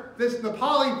encounter this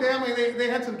Nepali family. They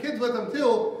had some kids with them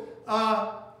too.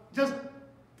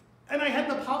 And I had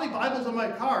Nepali Bibles in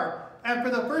my car. And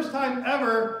for the first time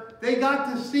ever, they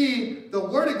got to see the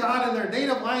Word of God in their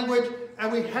native language.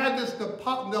 And we had this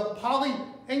Nepali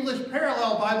English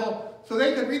Parallel Bible, so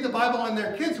they could read the Bible, and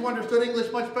their kids who understood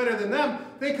English much better than them,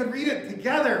 they could read it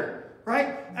together,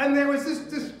 right? And there was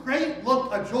this great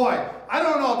look of joy. I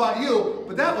don't know about you,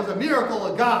 but that was a miracle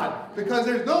of God, because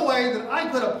there's no way that I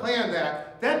could have planned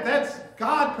that. That's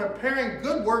God preparing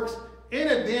good works in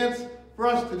advance for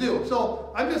us to do.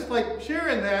 So I'm just like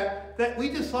sharing that we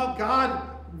just saw God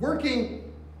working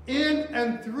in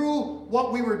and through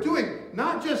what we were doing,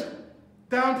 not just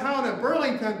downtown in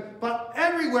Burlington, but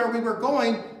everywhere we were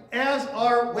going as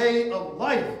our way of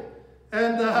life.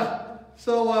 And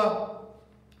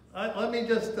let me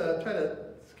just try to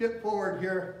skip forward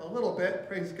here a little bit.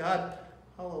 Praise God.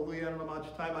 Hallelujah. I don't know how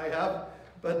much time I have.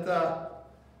 But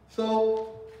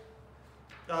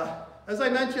as I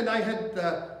mentioned, I had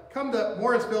come to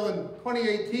Morrisville in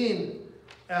 2018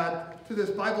 to this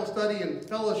Bible study and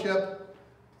fellowship.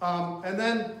 And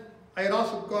then I had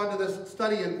also gone to this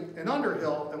study in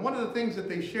Underhill. And one of the things that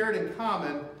they shared in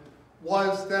common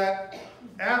was that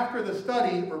after the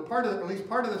study, or at least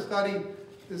part of the study,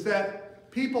 is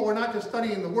that people were not just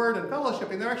studying the Word and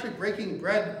fellowshipping, they're actually breaking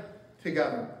bread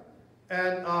together.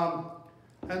 And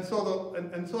so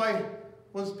I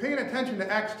was paying attention to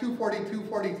Acts 2:42,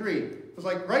 43. It was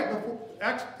like right before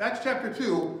Acts chapter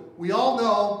 2, we all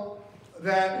know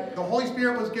that the Holy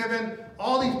Spirit was given.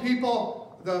 All these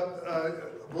people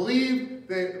believed.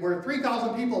 There were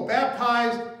 3,000 people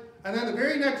baptized. And then the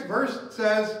very next verse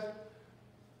says,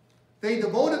 they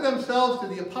devoted themselves to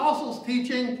the apostles'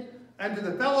 teaching and to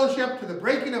the fellowship, to the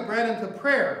breaking of bread, and to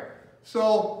prayer.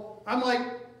 So I'm like,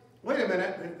 wait a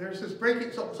minute, there's this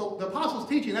breaking. So the apostles'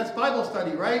 teaching, that's Bible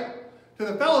study, right? To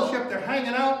the fellowship, they're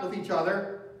hanging out with each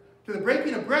other. To the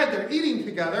breaking of bread, they're eating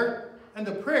together. And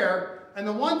to prayer. And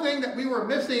the one thing that we were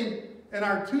missing in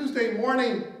our Tuesday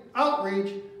morning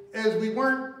outreach is we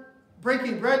weren't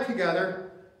breaking bread together.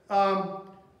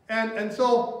 And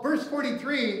so verse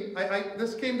 43,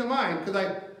 this came to mind,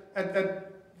 because at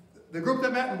the group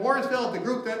that met in Morrisville, the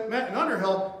group that met in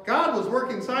Underhill, God was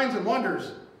working signs and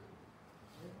wonders.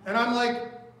 And I'm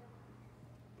like,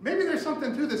 maybe there's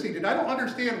something to this he did. I don't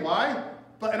understand why,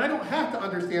 and I don't have to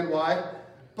understand why,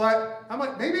 but I'm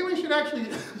like, maybe we should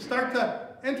actually start to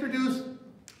introduce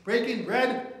breaking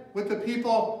bread with the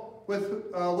people with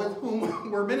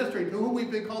whom we're ministering, to whom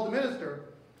we've been called to minister.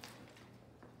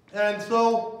 And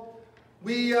so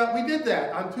we did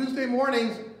that. On Tuesday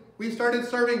mornings, we started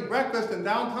serving breakfast in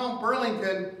downtown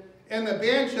Burlington in the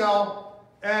bandshell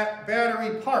at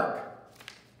Battery Park.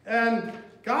 And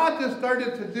God just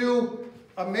started to do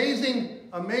amazing,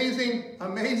 amazing,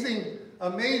 amazing,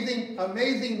 amazing,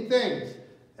 amazing things.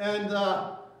 And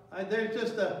there's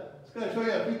just it's going to show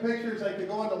you a few pictures. I could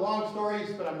go into long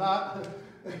stories, but I'm not.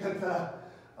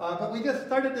 But we just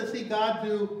started to see God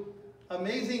do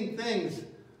amazing things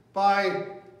by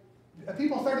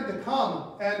people started to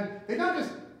come, and they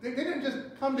didn't just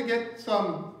come to get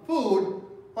some food.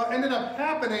 What ended up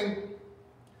happening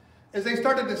is they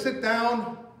started to sit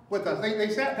down with us. They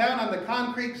sat down on the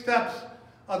concrete steps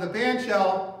of the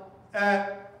bandshell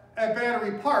at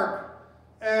Battery Park,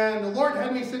 and the Lord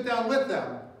had me sit down with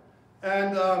them.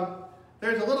 And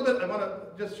there's a little bit, I want to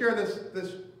just share this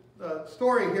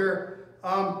story here,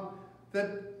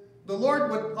 that the Lord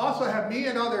would also have me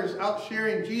and others out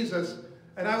sharing Jesus.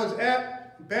 and I was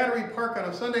at Battery Park on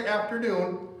a Sunday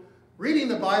afternoon reading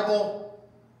the Bible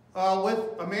with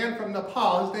a man from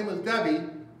Nepal. His name was Debbie.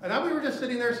 And we were just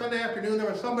sitting there Sunday afternoon. There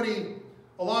was somebody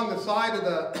along the side of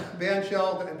the band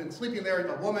shell that had been sleeping there,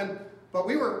 a woman. But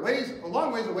we were a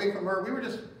long ways away from her. We were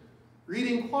just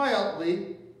reading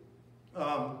quietly.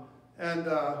 And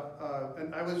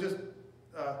I was just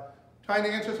trying to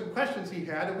answer some questions he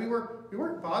had. And we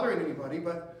weren't bothering anybody.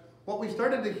 But what we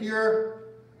started to hear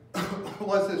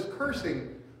was this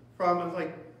cursing from, I was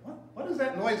like, what is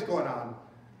that noise going on?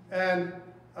 And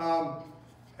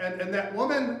that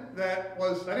woman that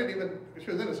was,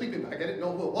 she was in a sleeping bag, I didn't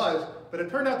know who it was, but it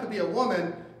turned out to be a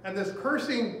woman, and this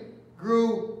cursing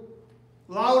grew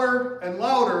louder and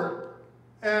louder,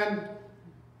 and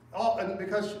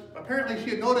because apparently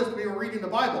she had noticed we were reading the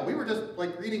Bible. We were just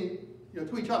like reading,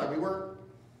 to each other. We weren't,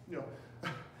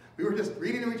 we were just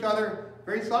reading to each other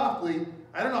very softly.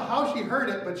 I don't know how she heard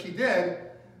it, but she did,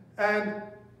 and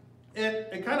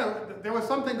it kind of, there was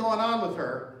something going on with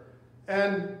her,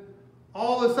 and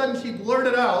all of a sudden she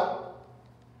blurted out,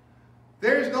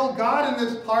 "There's no God in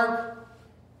this park,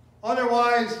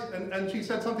 otherwise," and she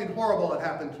said something horrible had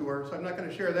happened to her, so I'm not going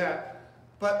to share that.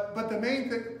 But the main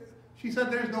thing, she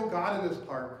said, "There's no God in this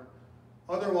park,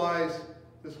 otherwise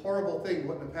this horrible thing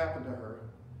wouldn't have happened to her."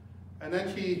 And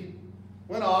then she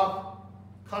went off,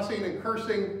 cussing and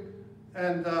cursing,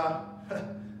 and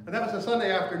that was a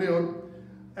Sunday afternoon.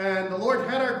 And the Lord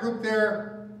had our group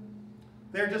there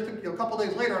just a couple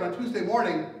days later on a Tuesday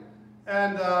morning,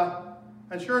 and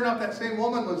sure enough, that same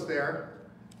woman was there,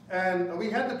 and we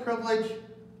had the privilege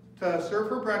to serve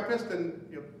her breakfast, and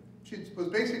she was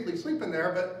basically sleeping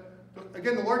there. But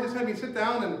again, the Lord just had me sit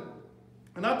down and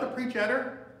not to preach at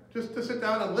her, just to sit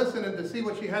down and listen and to see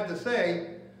what she had to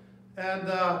say.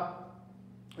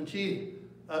 And she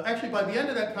actually, by the end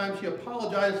of that time, she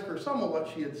apologized for some of what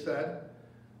she had said.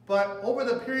 But over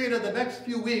the period of the next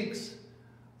few weeks,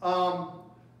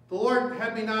 the Lord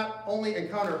had me not only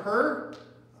encounter her,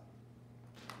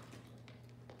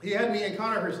 He had me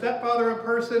encounter her stepfather in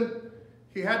person.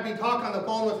 He had me talk on the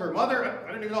phone with her mother.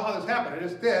 I don't even know how this happened. I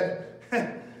just did.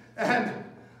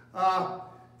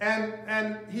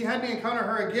 and He had me encounter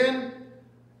her again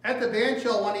at the band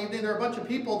shell one evening. There were a bunch of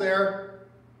people there.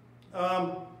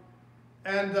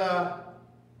 And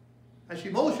she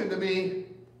motioned to me,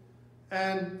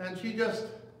 and she just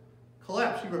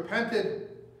collapsed. She repented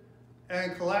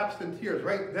and collapsed in tears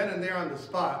right then and there on the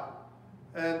spot.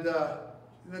 And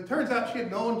it turns out she had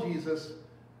known Jesus,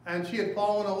 and she had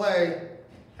fallen away,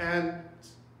 and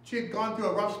she had gone through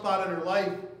a rough spot in her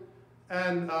life,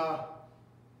 and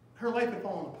her life had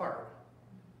fallen apart.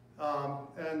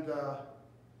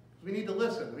 We need to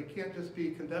listen. We can't just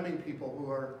be condemning people who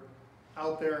are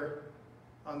out there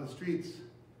on the streets.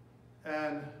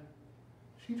 And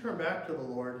she turned back to the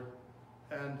Lord,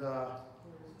 and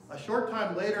a short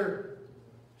time later,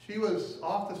 she was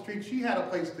off the street. She had a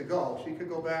place to go. She could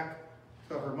go back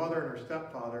to her mother and her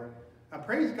stepfather. And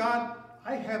praise God,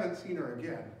 I haven't seen her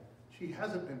again. She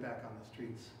hasn't been back on the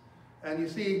streets. And you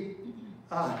see,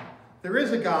 there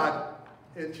is a God.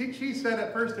 And she said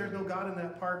at first, "There's no God in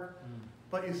that park."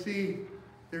 But you see,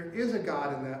 there is a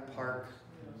God in that park.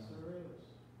 Yes, there is.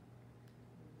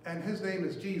 And His name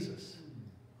is Jesus.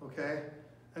 Okay?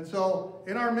 And so,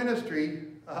 in our ministry,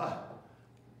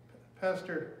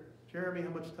 Pastor Jeremy, how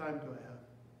much time do I have?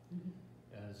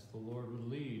 As the Lord would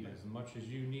lead, as much as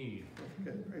you need.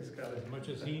 Good, praise God. As much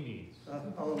as He needs.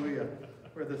 Hallelujah.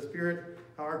 Where the Spirit,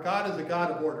 our God is a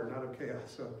God of order, not of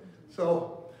chaos.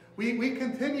 So we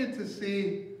continue to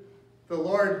see the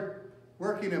Lord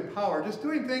working in power, just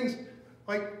doing things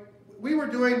like we were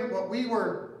doing what we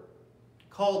were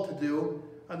called to do,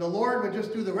 and the Lord would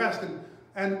just do the rest.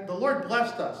 And the Lord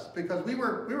blessed us because we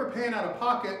were paying out of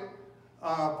pocket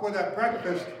for that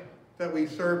breakfast that we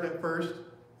served at first.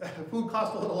 Food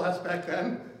cost a little less back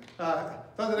then. A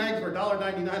dozen eggs were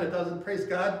 $1.99 a dozen, praise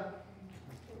God.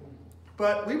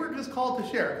 But we were just called to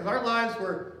share because our lives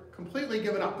were completely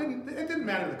given up. It didn't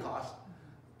matter the cost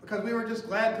because we were just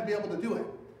glad to be able to do it.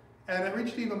 And it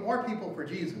reached even more people for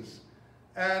Jesus.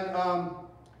 And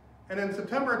in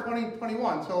September of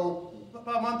 2021, so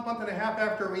about a month and a half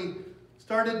after we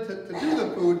started to do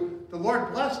the food, the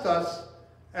Lord blessed us,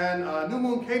 and New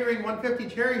Moon Catering,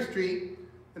 150 Cherry Street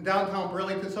in downtown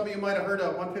Burlington. Some of you might have heard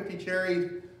of 150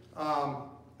 Cherry,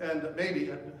 and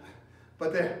maybe,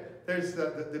 but there's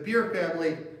the beer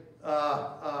family,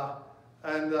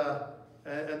 and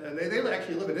they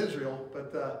actually live in Israel,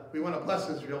 but we want to bless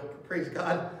Israel, praise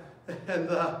God, and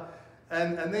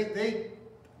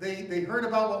they heard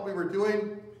about what we were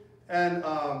doing, and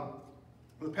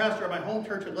the pastor at my home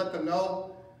church had let them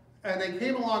know, and they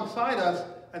came alongside us,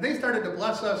 and they started to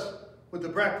bless us with the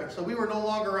breakfast. So we were no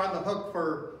longer on the hook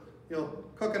for,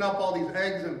 cooking up all these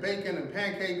eggs and bacon and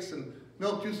pancakes and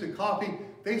milk, juice, and coffee.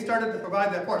 They started to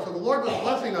provide that for us. So the Lord was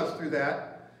blessing us through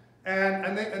that,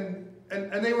 and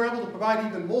they were able to provide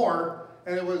even more,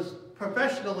 and it was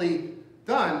professionally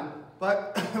done.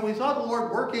 But we saw the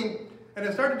Lord working, and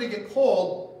it started to get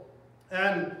cold,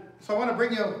 and so I want to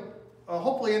bring you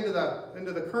hopefully into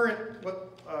the current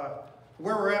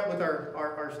where we're at with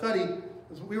our study.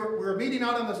 We were meeting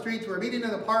out on the streets. We were meeting in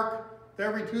the park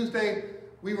every Tuesday.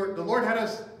 The Lord had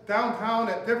us downtown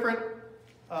at different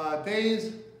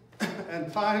days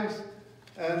and times,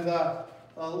 and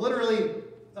literally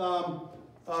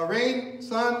rain,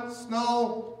 sun,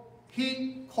 snow,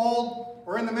 heat, cold.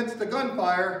 We're in the midst of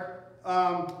gunfire.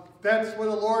 That's where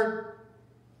the Lord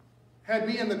had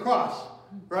me in the cross,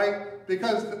 right?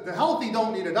 Because the healthy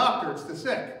don't need a doctor; it's the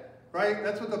sick, right?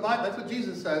 That's what that's what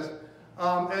Jesus says.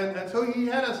 And so He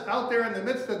had us out there in the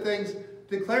midst of things,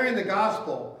 declaring the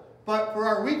gospel. But for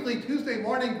our weekly Tuesday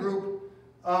morning group,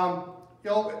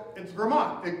 it's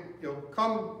Vermont.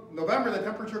 Come November, the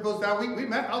temperature goes down. We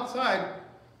met outside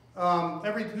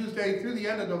every Tuesday through the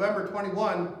end of November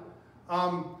 21.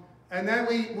 And then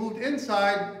we moved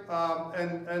inside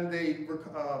and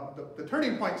the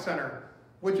Turning Point Center,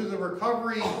 which is a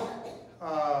recovery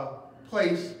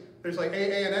place. There's like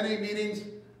AA and NA meetings.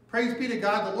 Praise be to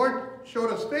God. The Lord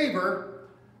showed us favor,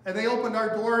 and they opened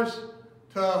our doors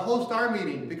to host our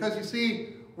meeting. Because you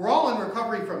see, we're all in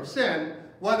recovery from sin,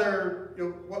 whether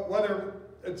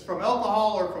it's from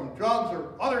alcohol or from drugs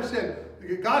or other sin.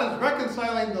 God is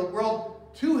reconciling the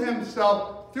world to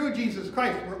Himself through Jesus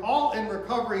Christ. We're all in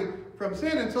recovery from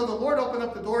sin, and so the Lord opened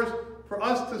up the doors for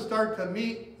us to start to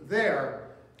meet there.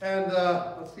 And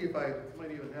let's see if I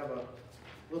might even have a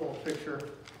little picture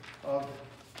of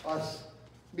us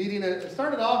meeting. It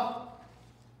started off,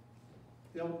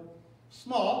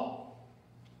 small.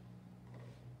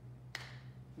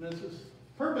 And this is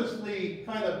purposely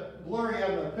kind of blurry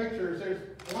on the pictures. There's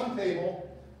one table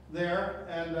there,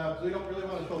 and so we don't really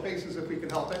want to show faces if we can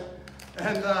help it.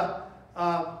 And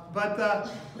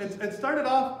it started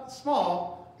off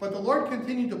small, but the Lord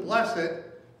continued to bless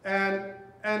it. And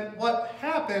what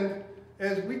happened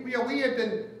is we had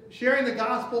been sharing the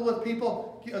gospel with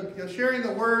people, sharing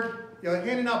the word,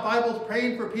 handing out Bibles,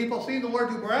 praying for people, seeing the Lord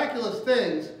do miraculous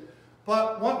things.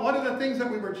 But one of the things that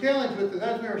we were challenged with is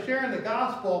as we were sharing the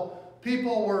gospel,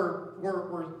 people were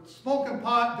smoking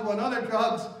pot, doing other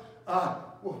drugs.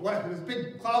 These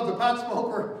big clouds of pot smoke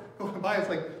were going by. It's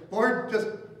like, Lord, just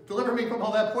deliver me from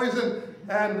all that poison,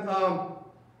 and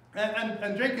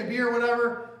drinking beer or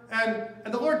whatever.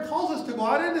 And the Lord calls us to go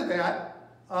out into that,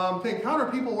 to encounter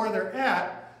people where they're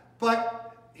at.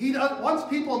 But once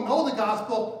people know the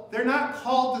gospel, they're not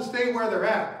called to stay where they're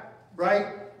at,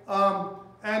 right?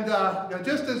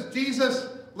 Just as Jesus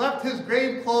left His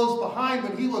grave clothes behind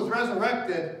when He was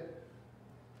resurrected,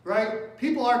 right?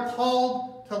 People are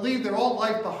called to leave their old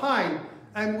life behind.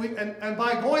 And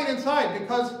by going inside,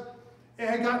 because it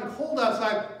had gotten cold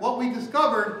outside, what we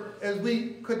discovered is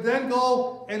we could then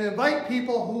go and invite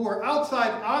people who were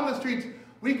outside on the streets.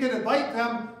 We could invite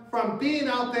them from being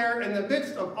out there in the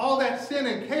midst of all that sin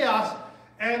and chaos,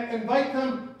 and invite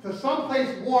them to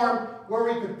someplace warm where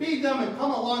we could feed them and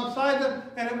come alongside them.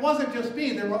 And it wasn't just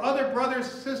me. There were other brothers,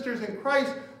 sisters in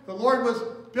Christ. The Lord was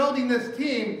building this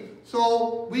team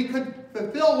so we could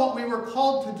fulfill what we were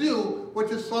called to do,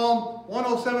 which is Psalm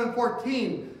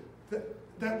 107:14.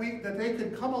 That they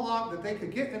could come along, that they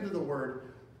could get into the Word.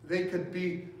 They could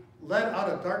be led out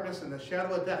of darkness and the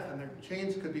shadow of death, and their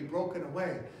chains could be broken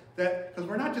away. Because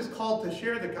we're not just called to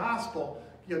share the gospel.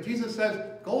 Jesus says,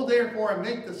 go therefore and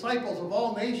make disciples of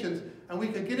all nations, and we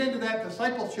could get into that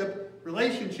discipleship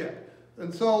relationship.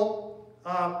 So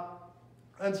the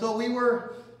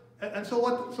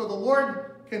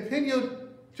Lord continued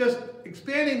just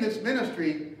expanding this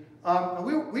ministry.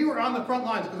 We were on the front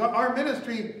lines, because our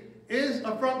ministry is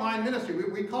a frontline ministry.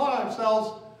 We call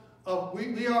ourselves,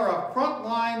 we are a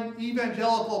frontline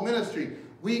evangelical ministry.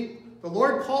 The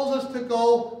Lord calls us to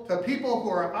go to people who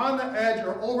are on the edge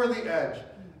or over the edge.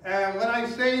 And when I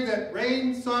say that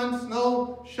rain, sun,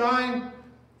 snow, shine,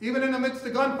 even in the midst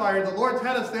of gunfire, the Lord's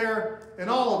had us there in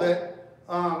all of it.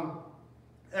 But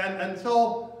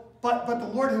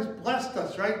the Lord has blessed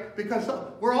us, right? Because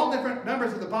we're all different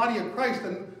members of the body of Christ,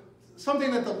 and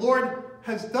something that the Lord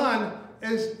has done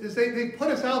is they put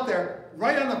us out there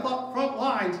right on the front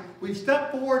lines. We've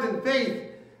stepped forward in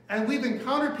faith, and we've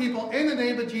encountered people in the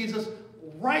name of Jesus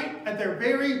right at their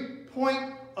very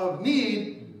point of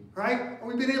need, right? And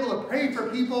we've been able to pray for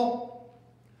people,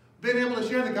 been able to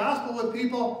share the gospel with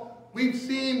people. we've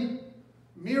seen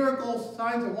miracles,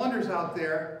 signs, and wonders out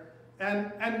there.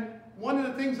 And one of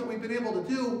the things that we've been able to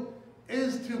do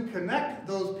is to connect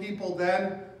those people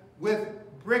then with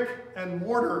brick and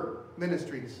mortar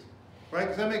ministries. Right?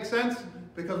 Does that make sense?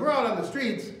 Because we're out on the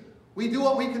streets. We do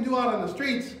what we can do out on the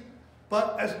streets.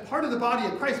 But as part of the body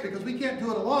of Christ, because we can't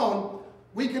do it alone,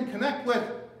 we can connect with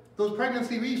those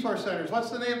pregnancy resource centers. What's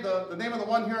the name? The name of the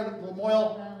one here in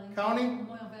Lamoille County?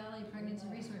 Lamoille Valley Pregnancy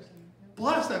Resource Center.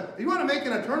 Bless them. If you want to make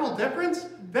an eternal difference,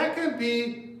 that can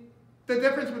be the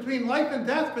difference between life and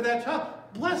death for that child.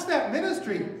 Bless that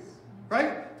ministry.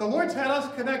 Right? The Lord's had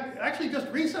us connect, actually just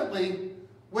recently,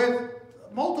 with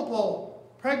multiple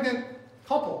pregnant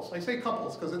couples. I say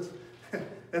couples because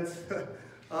and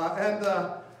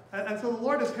so the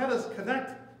Lord has had us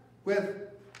connect with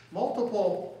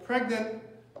multiple pregnant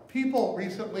people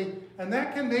recently, and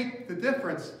that can make the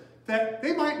difference. That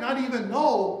they might not even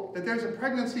know that there's a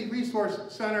pregnancy resource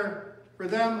center for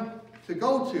them to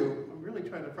go to. I'm really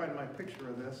trying to find my picture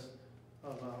of this,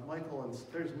 of Michael, and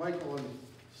there's Michael and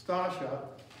Stasha.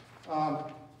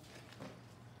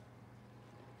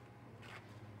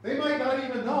 They might not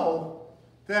even know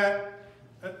that,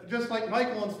 just like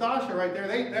Michael and Stasha right there,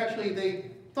 they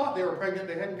thought they were pregnant.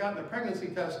 They hadn't gotten a pregnancy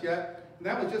test yet, and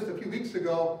that was just a few weeks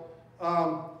ago.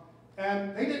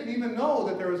 And they didn't even know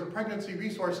that there was a pregnancy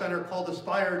resource center called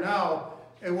Aspire Now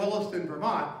in Williston,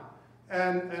 Vermont.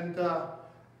 And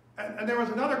there was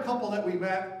another couple that we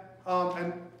met,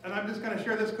 and I'm just going to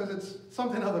share this because it's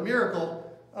something of a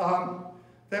miracle,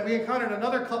 that we encountered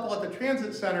another couple at the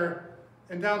transit center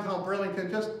in downtown Burlington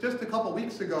just a couple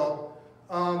weeks ago.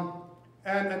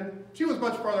 And she was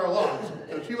much farther along.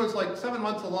 So she was like 7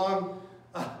 months along,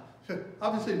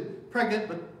 obviously pregnant,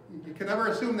 but you can never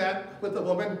assume that with a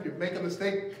woman. If you make a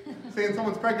mistake saying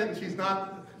someone's pregnant and she's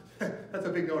not, that's a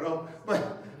big no-no.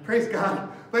 But praise God.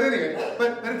 But anyway,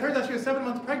 but it turns out she was 7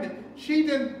 months pregnant. She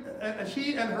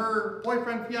and her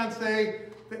boyfriend, fiance,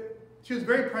 she was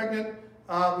very pregnant.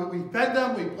 We fed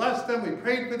them, we blessed them, we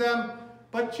prayed for them.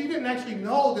 But she didn't actually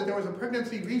know that there was a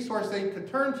pregnancy resource they could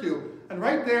turn to. And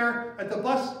right there at the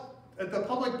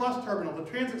public bus terminal, the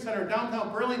transit center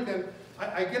downtown Burlington,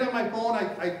 I get on my phone,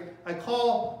 I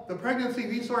call the pregnancy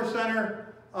resource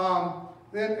center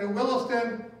in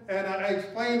Williston, and I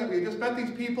explain that we just met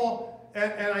these people,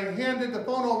 and I handed the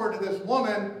phone over to this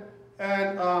woman,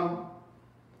 and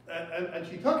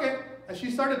she took it, and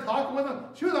she started talking with them.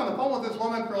 She was on the phone with this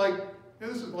woman for like,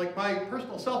 this is like my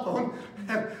personal cell phone,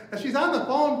 and she's on the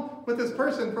phone with this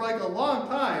person for like a long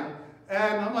time,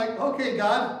 and I'm like, okay,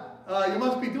 God, you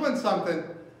must be doing something,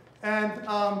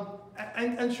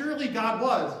 and surely God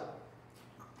was,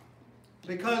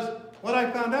 because what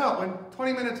I found out when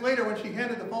 20 minutes later when she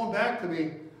handed the phone back to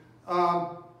me,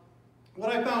 what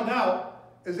I found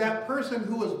out is that person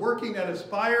who was working at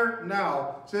Aspire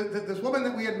Now, so this woman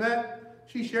that we had met,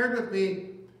 she shared with me,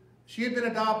 she had been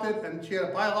adopted and she had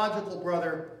a biological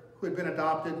brother who had been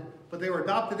adopted, but they were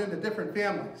adopted into different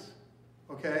families,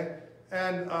 okay?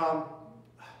 And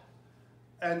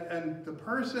the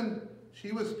person,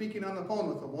 she was speaking on the phone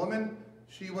with the woman,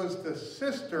 she was the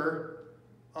sister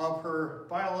of her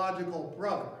biological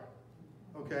brother,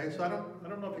 okay? So I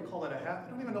don't know if you call that a half, I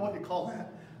don't even know what you call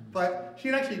that. But she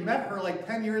had actually met her like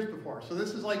 10 years before. So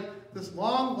this is like this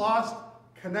long lost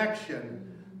connection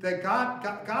that God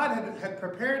had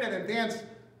prepared in advance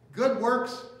good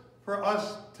works for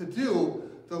us to do.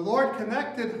 The Lord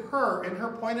connected her in her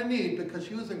point of need because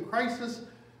she was in crisis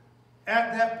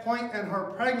at that point in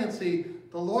her pregnancy.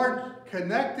 The Lord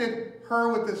connected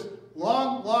her with this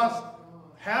long lost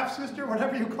half-sister,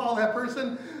 whatever you call that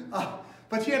person.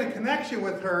 But she had a connection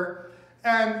with her,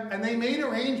 and they made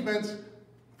arrangements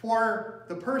for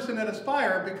the person at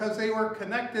Aspire because they were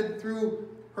connected through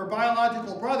her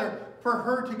biological brother for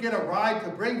her to get a ride to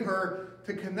bring her,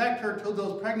 to connect her to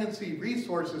those pregnancy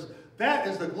resources. That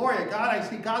is the glory of God. I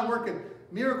see God working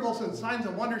miracles and signs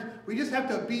and wonders. We just have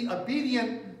to be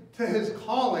obedient to his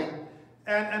calling.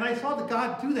 And I saw that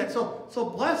God do that.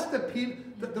 So bless the people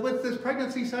with this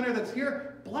pregnancy center that's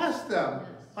here. Bless them.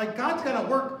 Like God's going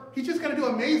to work. He's just going to do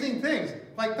amazing things.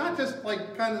 Like not just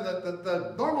like kind of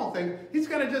the normal thing. He's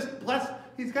going to just bless.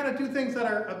 He's going to do things that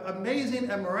are amazing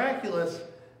and miraculous.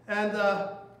 And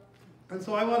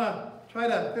so I want to try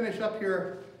to finish up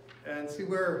here and see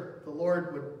where the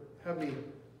Lord would have me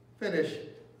finish.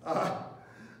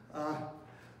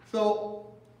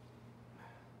 So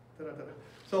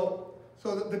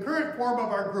the current form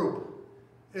of our group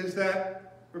is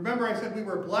that, remember I said we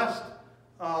were blessed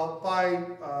by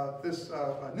this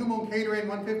New Moon Catering,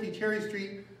 150 Cherry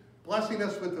Street, blessing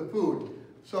us with the food.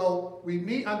 So we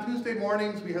meet on Tuesday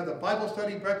mornings. We have the Bible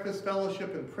study, breakfast,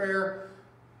 fellowship, and prayer.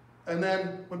 And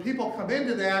then when people come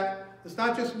into that, it's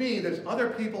not just me, there's other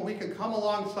people we can come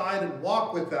alongside and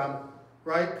walk with them,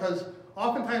 right? Because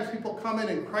oftentimes people come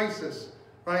in crisis,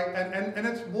 right? And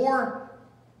it's more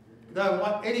than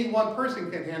what any one person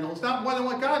can handle. It's not more than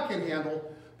what God can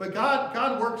handle, but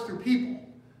God works through people.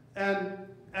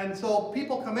 And so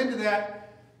people come into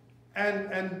that,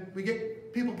 and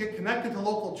people get connected to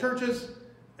local churches,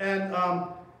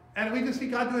 and we just see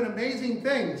God doing amazing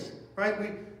things, right?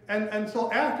 And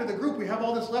so after the group, we have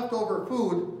all this leftover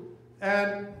food,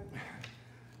 and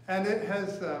it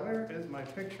has, where is my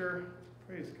picture?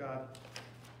 Praise God.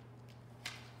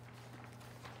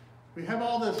 We have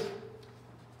all this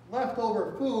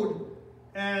leftover food,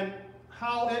 and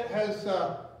how it has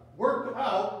worked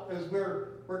out is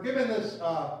we're given this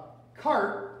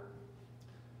cart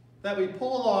that we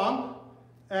pull along,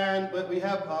 but we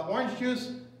have orange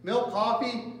juice, milk,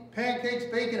 coffee, pancakes,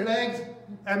 bacon, and eggs.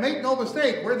 And make no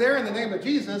mistake, we're there in the name of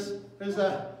Jesus. There's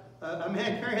a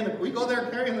man we go there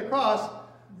carrying the cross,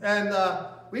 and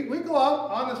we go out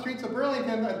on the streets of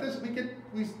Burlington.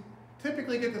 We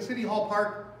typically get to City Hall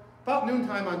Park about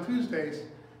noontime on Tuesdays,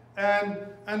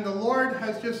 and the Lord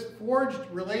has just forged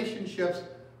relationships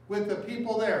with the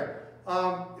people there.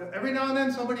 Every now and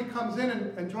then somebody comes in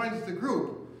and joins the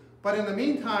group, but in the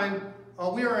meantime,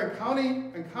 we are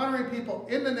encountering people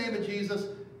in the name of Jesus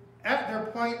at their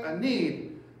point of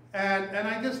need, and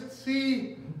I just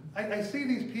see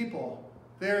these people.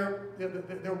 They're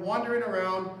wandering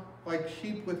around like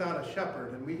sheep without a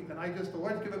shepherd, the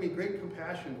Lord's given me great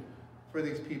compassion for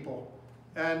these people,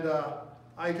 and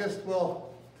I just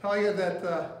will tell you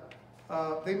that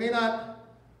they may not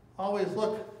always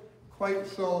look quite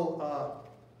so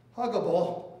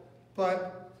huggable,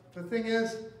 but the thing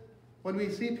is, when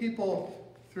we see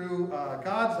people through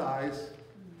God's eyes,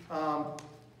 God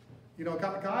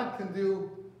can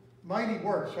do mighty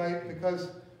works, right?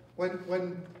 Because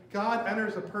when God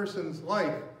enters a person's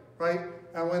life, right,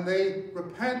 and when they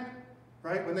repent,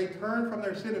 right, when they turn from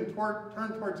their sin and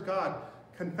turn towards God,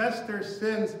 confess their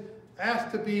sins,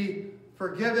 ask to be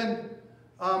forgiven,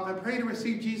 and pray to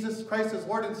receive Jesus Christ as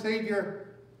Lord and Savior,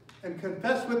 and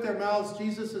confess with their mouths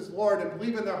Jesus is Lord, and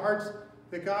believe in their hearts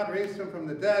that God raised him from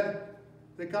the dead,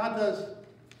 that God does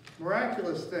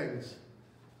miraculous things.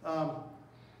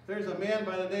 There's a man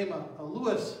by the name of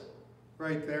Lewis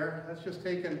right there. That's just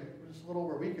taken just a little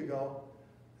over a week ago.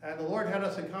 And the Lord had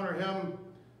us encounter him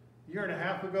a year and a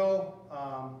half ago.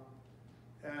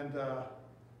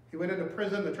 He went into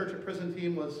prison. The church at prison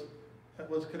team was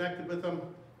connected with him.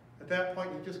 At that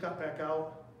point, he just got back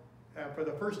out. And for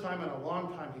the first time in a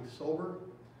long time, he's sober.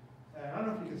 And I don't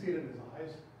know if you can see it in his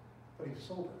eyes, but he's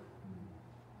sober.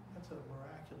 That's a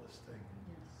miraculous thing.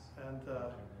 Yes.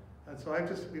 And so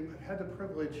we've had the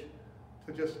privilege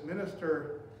to just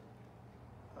minister,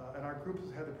 and our group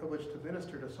has had the privilege to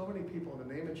minister to so many people in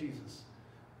the name of Jesus.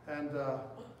 And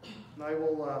I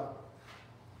will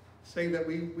say that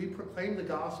we proclaim the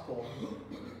gospel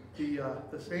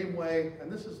the same way,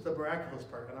 and this is the miraculous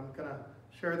part, and I'm going to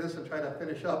share this and try to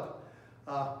finish up.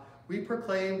 We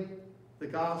proclaim the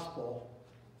gospel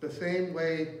the same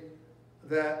way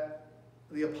that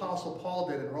the Apostle Paul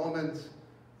did in Romans.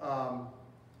 I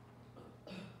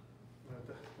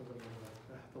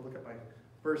have to look at my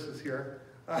verses here.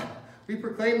 We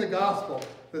proclaim the gospel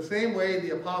the same way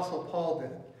the Apostle Paul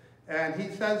did. And he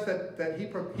says that he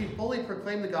fully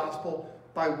proclaimed the gospel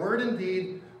by word and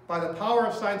deed, by the power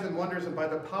of signs and wonders, and by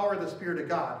the power of the Spirit of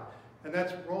God. And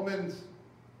that's Romans,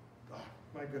 oh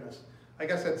my goodness. I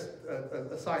guess that's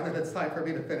a sign that it's time for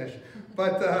me to finish.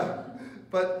 But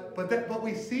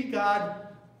we see God,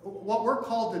 what we're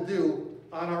called to do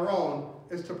on our own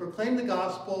is to proclaim the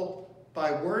gospel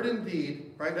by word and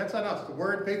deed, right? That's on us. The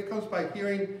word, faith comes by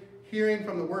hearing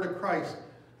from the word of Christ.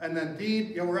 And then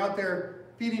deed, we're out there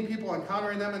feeding people,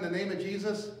 encountering them in the name of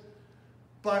Jesus.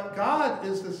 But God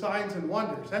is the signs and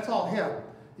wonders. That's all him.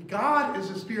 God is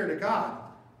the Spirit of God,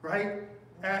 right?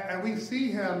 And we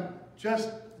see him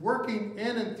just working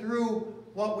in and through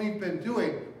what we've been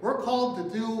doing. We're called to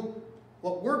do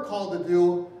what we're called to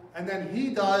do, and then he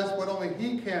does what only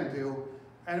he can do.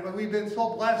 And we've been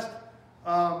so blessed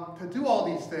to do all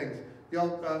these things.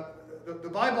 The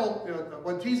Bible,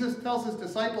 what Jesus tells his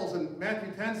disciples in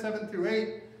Matthew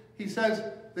 10:7-8, he says,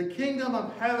 the kingdom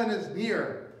of heaven is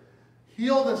near.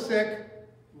 Heal the sick,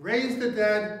 raise the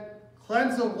dead,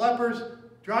 cleanse the lepers,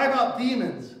 drive out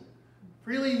demons.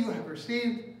 Freely you have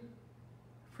received,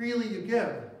 freely you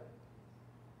give.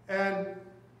 And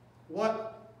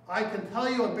what I can tell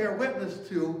you and bear witness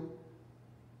to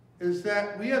is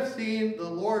that we have seen the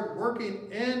Lord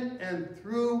working in and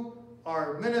through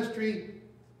our ministry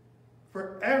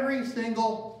for every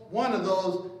single one of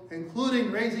those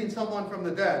including raising someone from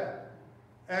the dead.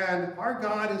 And our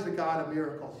God is a God of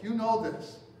miracles. You know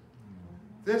this.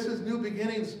 This is New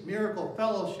Beginnings Miracle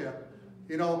Fellowship.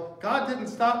 You know, God didn't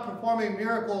stop performing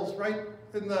miracles right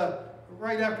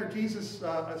after Jesus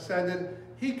ascended.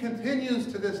 He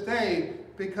continues to this day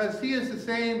because he is the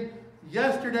same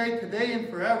yesterday, today, and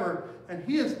forever. And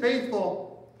he is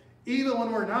faithful even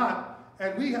when we're not.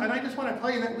 And I just want to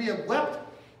tell you that we have wept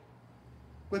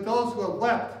with those who have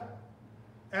wept.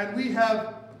 And we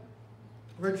have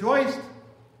rejoiced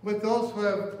with those who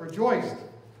have rejoiced.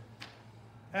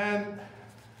 And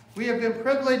we have been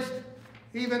privileged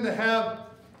even to have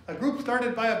a group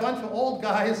started by a bunch of old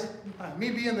guys, me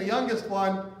being the youngest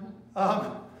one,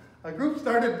 a group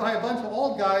started by a bunch of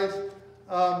old guys.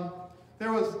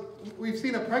 We've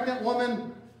seen a pregnant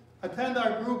woman attend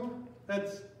our group.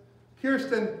 That's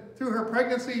Kirsten. Through her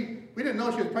pregnancy, we didn't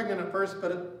know she was pregnant at first,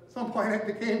 but at some point it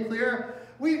became clear.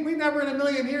 We never in a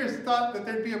million years thought that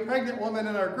there'd be a pregnant woman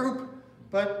in our group,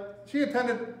 but she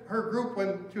attended her group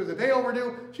when she was a day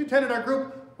overdue. She attended our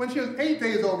group when she was 8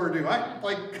 days overdue. I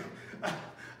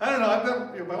don't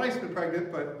know, my wife's been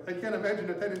pregnant, but I can't imagine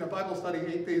attending a Bible study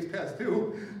 8 days past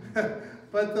due.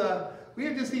 But we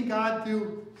have just seen God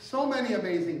do so many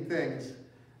amazing things.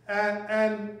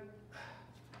 And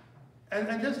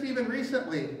just even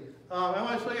recently, I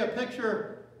want to show you a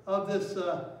picture of this.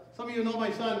 Some of you know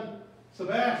my son,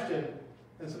 Sebastian.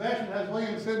 And Sebastian has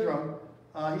Williams syndrome.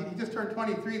 He just turned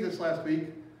 23 this last week.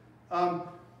 And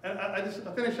I just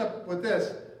finish up with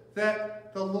this,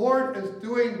 that the Lord is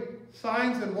doing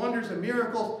signs and wonders and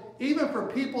miracles, even for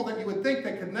people that you would think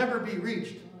that could never be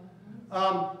reached.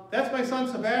 That's my son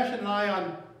Sebastian and I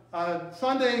on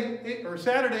Saturday,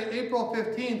 April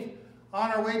 15th,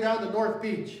 on our way down to North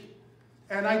Beach.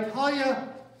 And I tell you,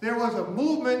 there was a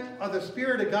movement of the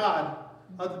Spirit of God,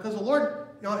 because the Lord,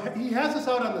 he has us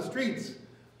out on the streets,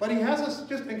 but he has us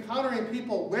just encountering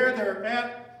people where they're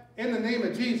at in the name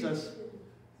of Jesus.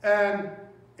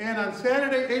 And on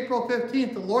Saturday, April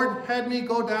 15th, the Lord had me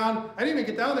go down. I didn't even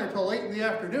get down there until late in the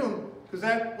afternoon, because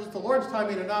that was the Lord's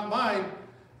timing and not mine.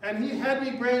 And he had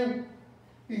me bring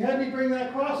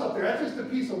that cross up there. That's just a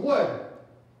piece of wood.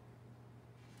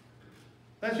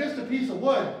 That's just a piece of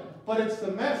wood. But it's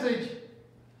the message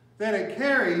that it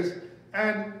carries.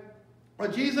 And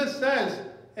what Jesus says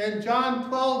in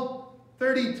John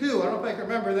 12:32, I don't know if I can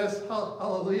remember this,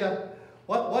 hallelujah.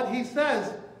 What he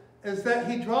says is that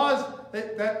he draws,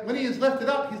 that when he is lifted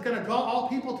up, he's going to draw all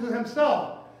people to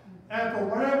himself. And for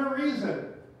whatever reason,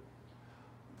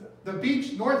 the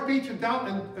beach, North Beach in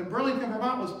Burlington,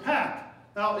 Vermont was packed.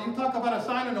 Now, you talk about a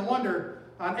sign and a wonder.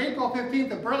 On April 15th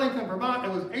in Burlington, Vermont,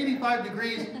 it was 85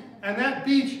 degrees, and that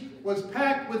beach was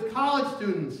packed with college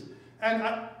students.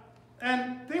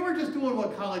 And they were just doing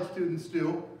what college students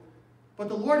do. But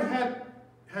the Lord had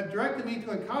directed me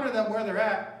to encounter them where they're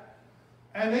at.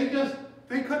 And they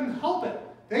couldn't help it.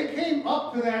 They came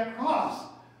up to that cross,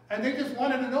 and they just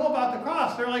wanted to know about the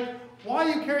cross. They're like, why are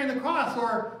you carrying the cross?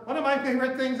 Or one of my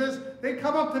favorite things is they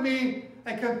come up to me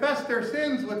and confess their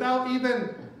sins without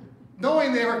even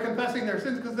knowing they were confessing their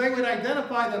sins, because they would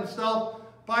identify themselves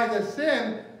by the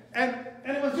sin. And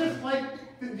it was just like,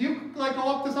 you like go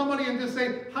up to somebody and just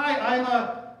say, hi,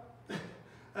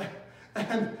 I'm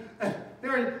and they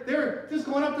were just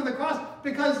going up to the cross,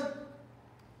 because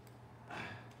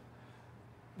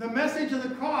the message of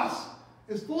the cross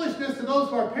is foolishness to those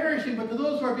who are perishing, but to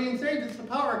those who are being saved, it's the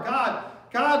power of God.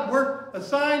 God worked a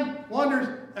sign, wonders,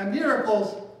 and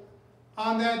miracles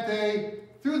on that day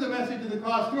through the message of the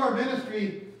cross, through our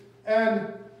ministry.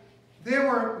 And there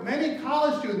were many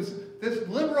college students. This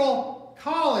liberal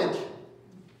college,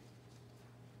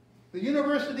 the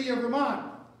University of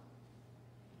Vermont,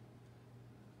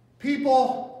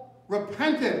 people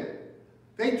repented.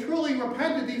 They truly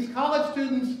repented. These college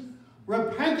students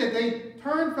repented. They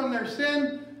turned from their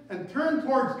sin and turned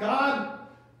towards God.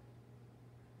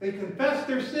 They confessed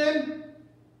their sin.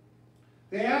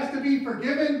 They asked to be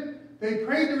forgiven. They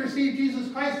prayed to receive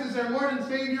Jesus Christ as their Lord and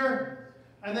Savior.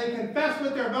 And they confessed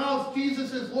with their mouths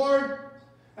Jesus is Lord,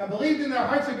 and believed in their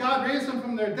hearts that God raised them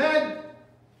from their dead.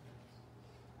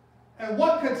 And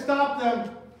what could stop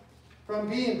them from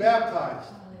being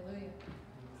baptized?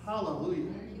 Hallelujah.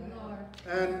 Hallelujah. Thank you, Lord.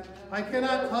 And I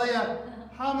cannot tell you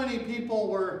how many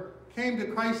people came to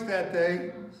Christ that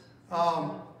day.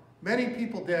 Many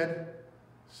people did.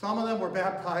 Some of them were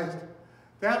baptized.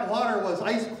 That water was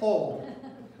ice cold.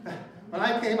 When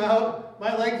I came out,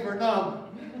 my legs were numb.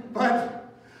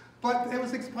 But it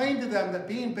was explained to them that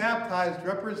being baptized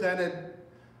represented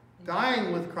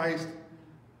dying with Christ,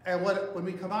 and when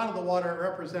we come out of the water, it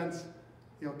represents,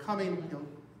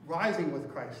 rising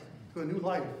with Christ to a new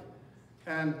life.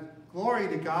 And glory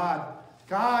to God.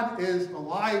 God is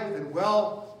alive and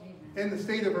well in the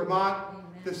state of Vermont.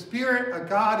 The Spirit of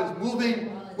God is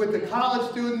moving with the college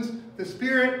students. The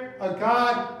Spirit of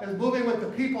God is moving with the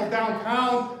people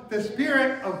downtown. The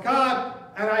Spirit of God,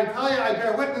 and I tell you, I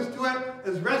bear witness to it,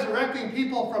 is resurrecting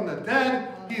people from the dead.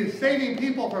 He is saving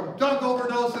people from drug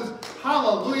overdoses.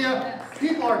 Hallelujah.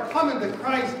 People are coming to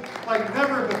Christ like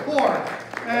never before.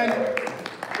 And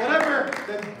whatever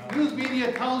the news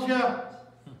media tells you,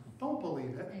 don't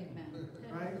believe it. Amen.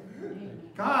 Right? Amen.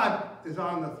 God is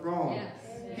on the throne. Yes.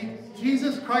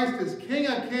 Jesus Christ is King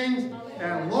of Kings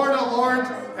and Lord of Lords,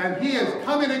 and He is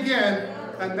coming again.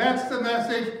 And that's the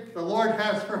message the Lord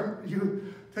has for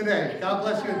you today. God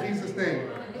bless you in Jesus' name.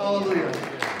 Hallelujah.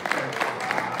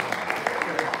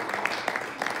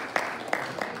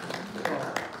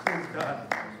 Praise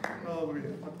God.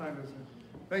 Hallelujah. What time is it?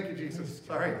 Thank you, Jesus.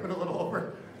 Sorry, went a little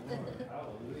over.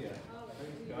 Hallelujah.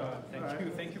 Praise God. Thank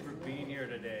you. Thank you for being here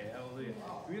today. Hallelujah.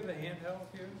 Do we have the handheld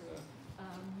here?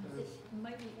 It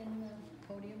might be in the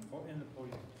podium. Oh, in the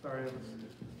podium. Sorry.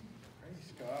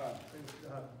 Praise God. Praise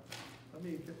God. Let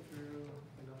me get through.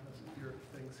 I don't have some of your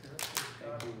things here. Praise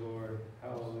God. Thank you, Lord.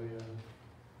 Hallelujah.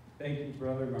 Thank you,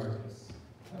 Brother Marcus.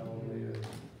 Hallelujah.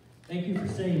 Thank you for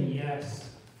saying yes.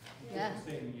 Yes. Thank you for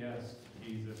saying yes to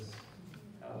Jesus.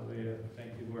 Hallelujah.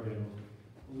 Thank you, Lord, and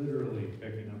literally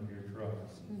picking up your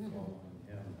trucks and following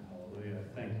Him. Hallelujah.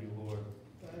 Thank you, Lord.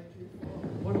 Thank you.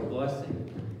 What a blessing.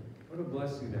 What a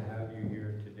blessing to have you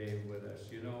here today with us.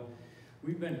 You know,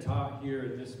 we've been taught here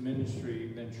at this ministry,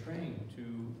 been trained to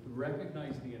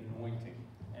recognize the anointing.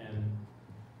 And,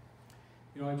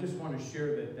 you know, I just want to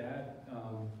share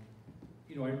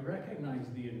you know, I recognize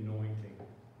the anointing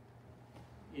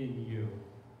in you.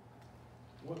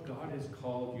 What God has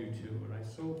called you to, and I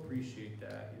so appreciate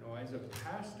that. You know, as a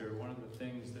pastor, one of the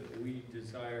things that we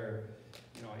desire,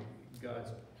 you know,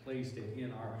 God's placed it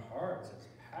in our hearts as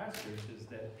pastors is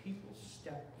that people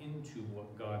step into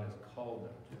what God has called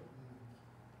them to.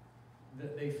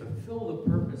 That they fulfill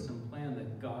the purpose and plan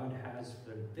that God has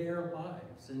for their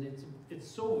lives. And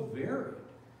it's so varied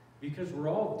because we're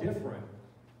all different.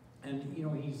 And, you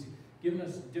know, He's given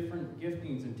us different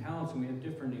giftings and talents, and we have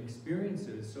different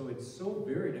experiences. So it's so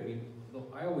varied. I mean,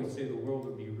 I always say the world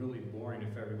would be really boring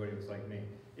if everybody was like me.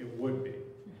 It would be.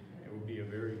 It would be a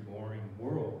very boring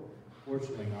world.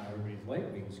 Fortunately, not everybody's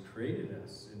like me. He's created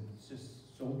us in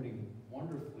just so many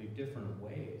wonderfully different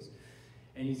ways.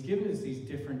 And He's given us these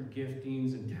different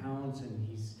giftings and talents, and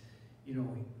He's, you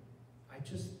know, I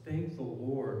just thank the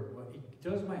Lord. It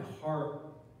does my heart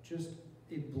just,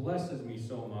 it blesses me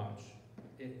so much.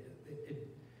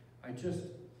 I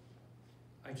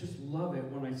just love it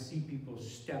when I see people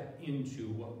step into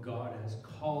what God has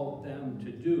called them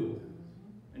to do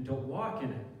and to walk in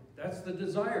it. That's the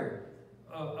desire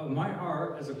of my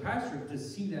heart as a pastor, to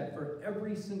see that for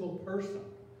every single person,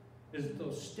 is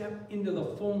to step into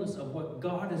the fullness of what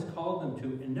God has called them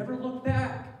to and never look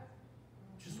back.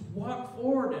 Just walk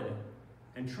forward in it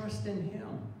and trust in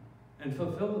Him and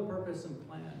fulfill the purpose and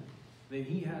plan that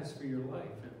He has for your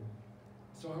life. And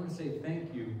so I want to say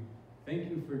thank you.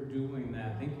 Thank you for doing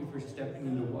that. Thank you for stepping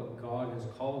into what God has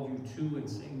called you to and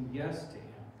saying yes to Him.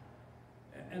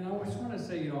 And I just want to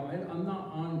say, you know, I'm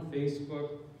not on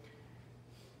Facebook,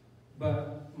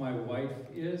 but my wife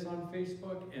is on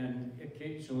Facebook, and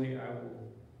occasionally I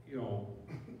will, you know,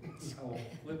 I'll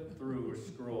flip through or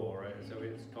scroll, right? So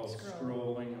it's called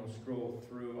scrolling. I'll scroll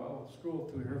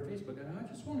through her Facebook, and I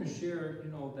just want to share,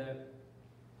 you know, that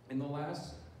in the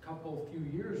last few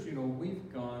years, you know,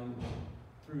 we've gone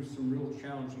through some real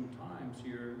challenging times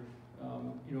here,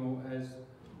 you know, as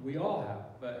we all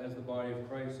have, but as the body of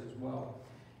Christ as well.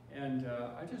 And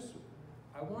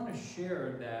I want to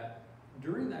share that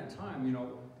during that time, you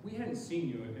know, we hadn't seen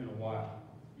you in a while.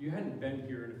 You hadn't been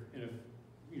here in a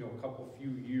few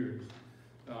years,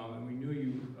 and we knew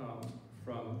you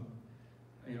from,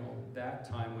 you know, that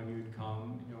time when you'd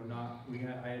come. You know,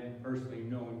 I hadn't personally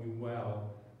known you well,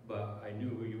 but I knew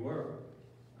who you were.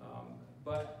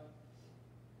 But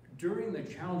during the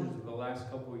challenges of the last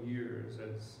couple of years,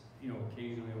 as you know,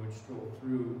 occasionally I would stroll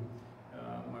through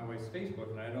my wife's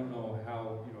Facebook, and I don't know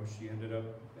how, you know, she ended up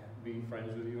being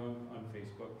friends with you on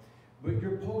Facebook, but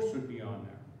your posts would be on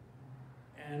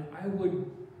there, and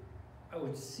I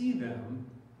would see them,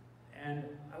 and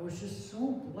I was just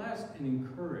so blessed and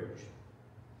encouraged,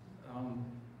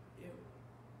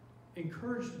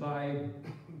 encouraged by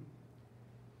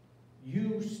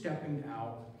you stepping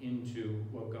out into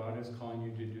what God is calling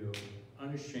you to do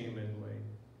unashamedly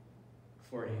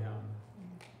for Him.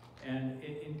 And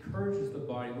it encourages the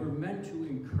body. We're meant to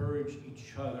encourage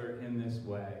each other in this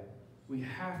way. We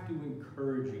have to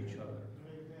encourage each other.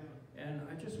 And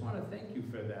I just want to thank you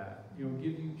for that. You know,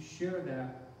 share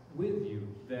that with you,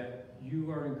 that you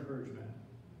are encouragement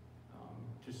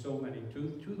to so many,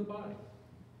 to the body.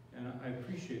 And I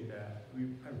appreciate that.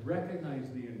 I recognize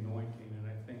the anointing, and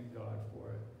I thank God for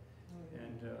it.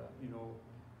 And, you know,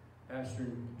 Pastor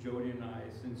Jody and I,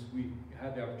 since we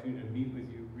had the opportunity to meet with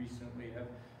you recently, have,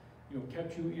 you know,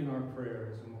 kept you in our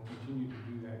prayers, and we'll continue to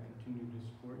do that, continue to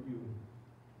support you.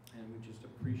 And we just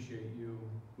appreciate you,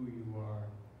 who you are,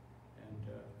 and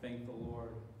thank the Lord.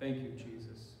 Thank you,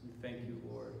 Jesus. We thank you,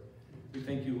 Lord. We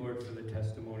thank you, Lord, for the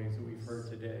testimonies that we've heard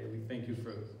today. We thank you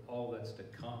for all that's to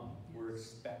come. We're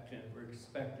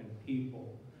expectant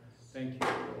people. Thank you,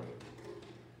 Lord.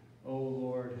 Oh,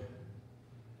 Lord,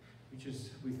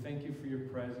 we thank you for your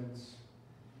presence.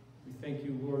 We thank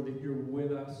you, Lord, that you're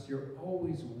with us. You're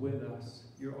always with us.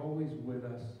 You're always with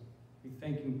us. We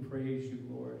thank and praise you,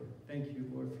 Lord. Thank you,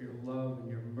 Lord, for your love and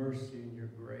your mercy and your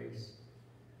grace.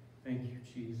 Thank you,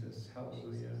 Jesus.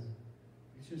 Hallelujah.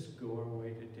 Let's just go our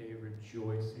way today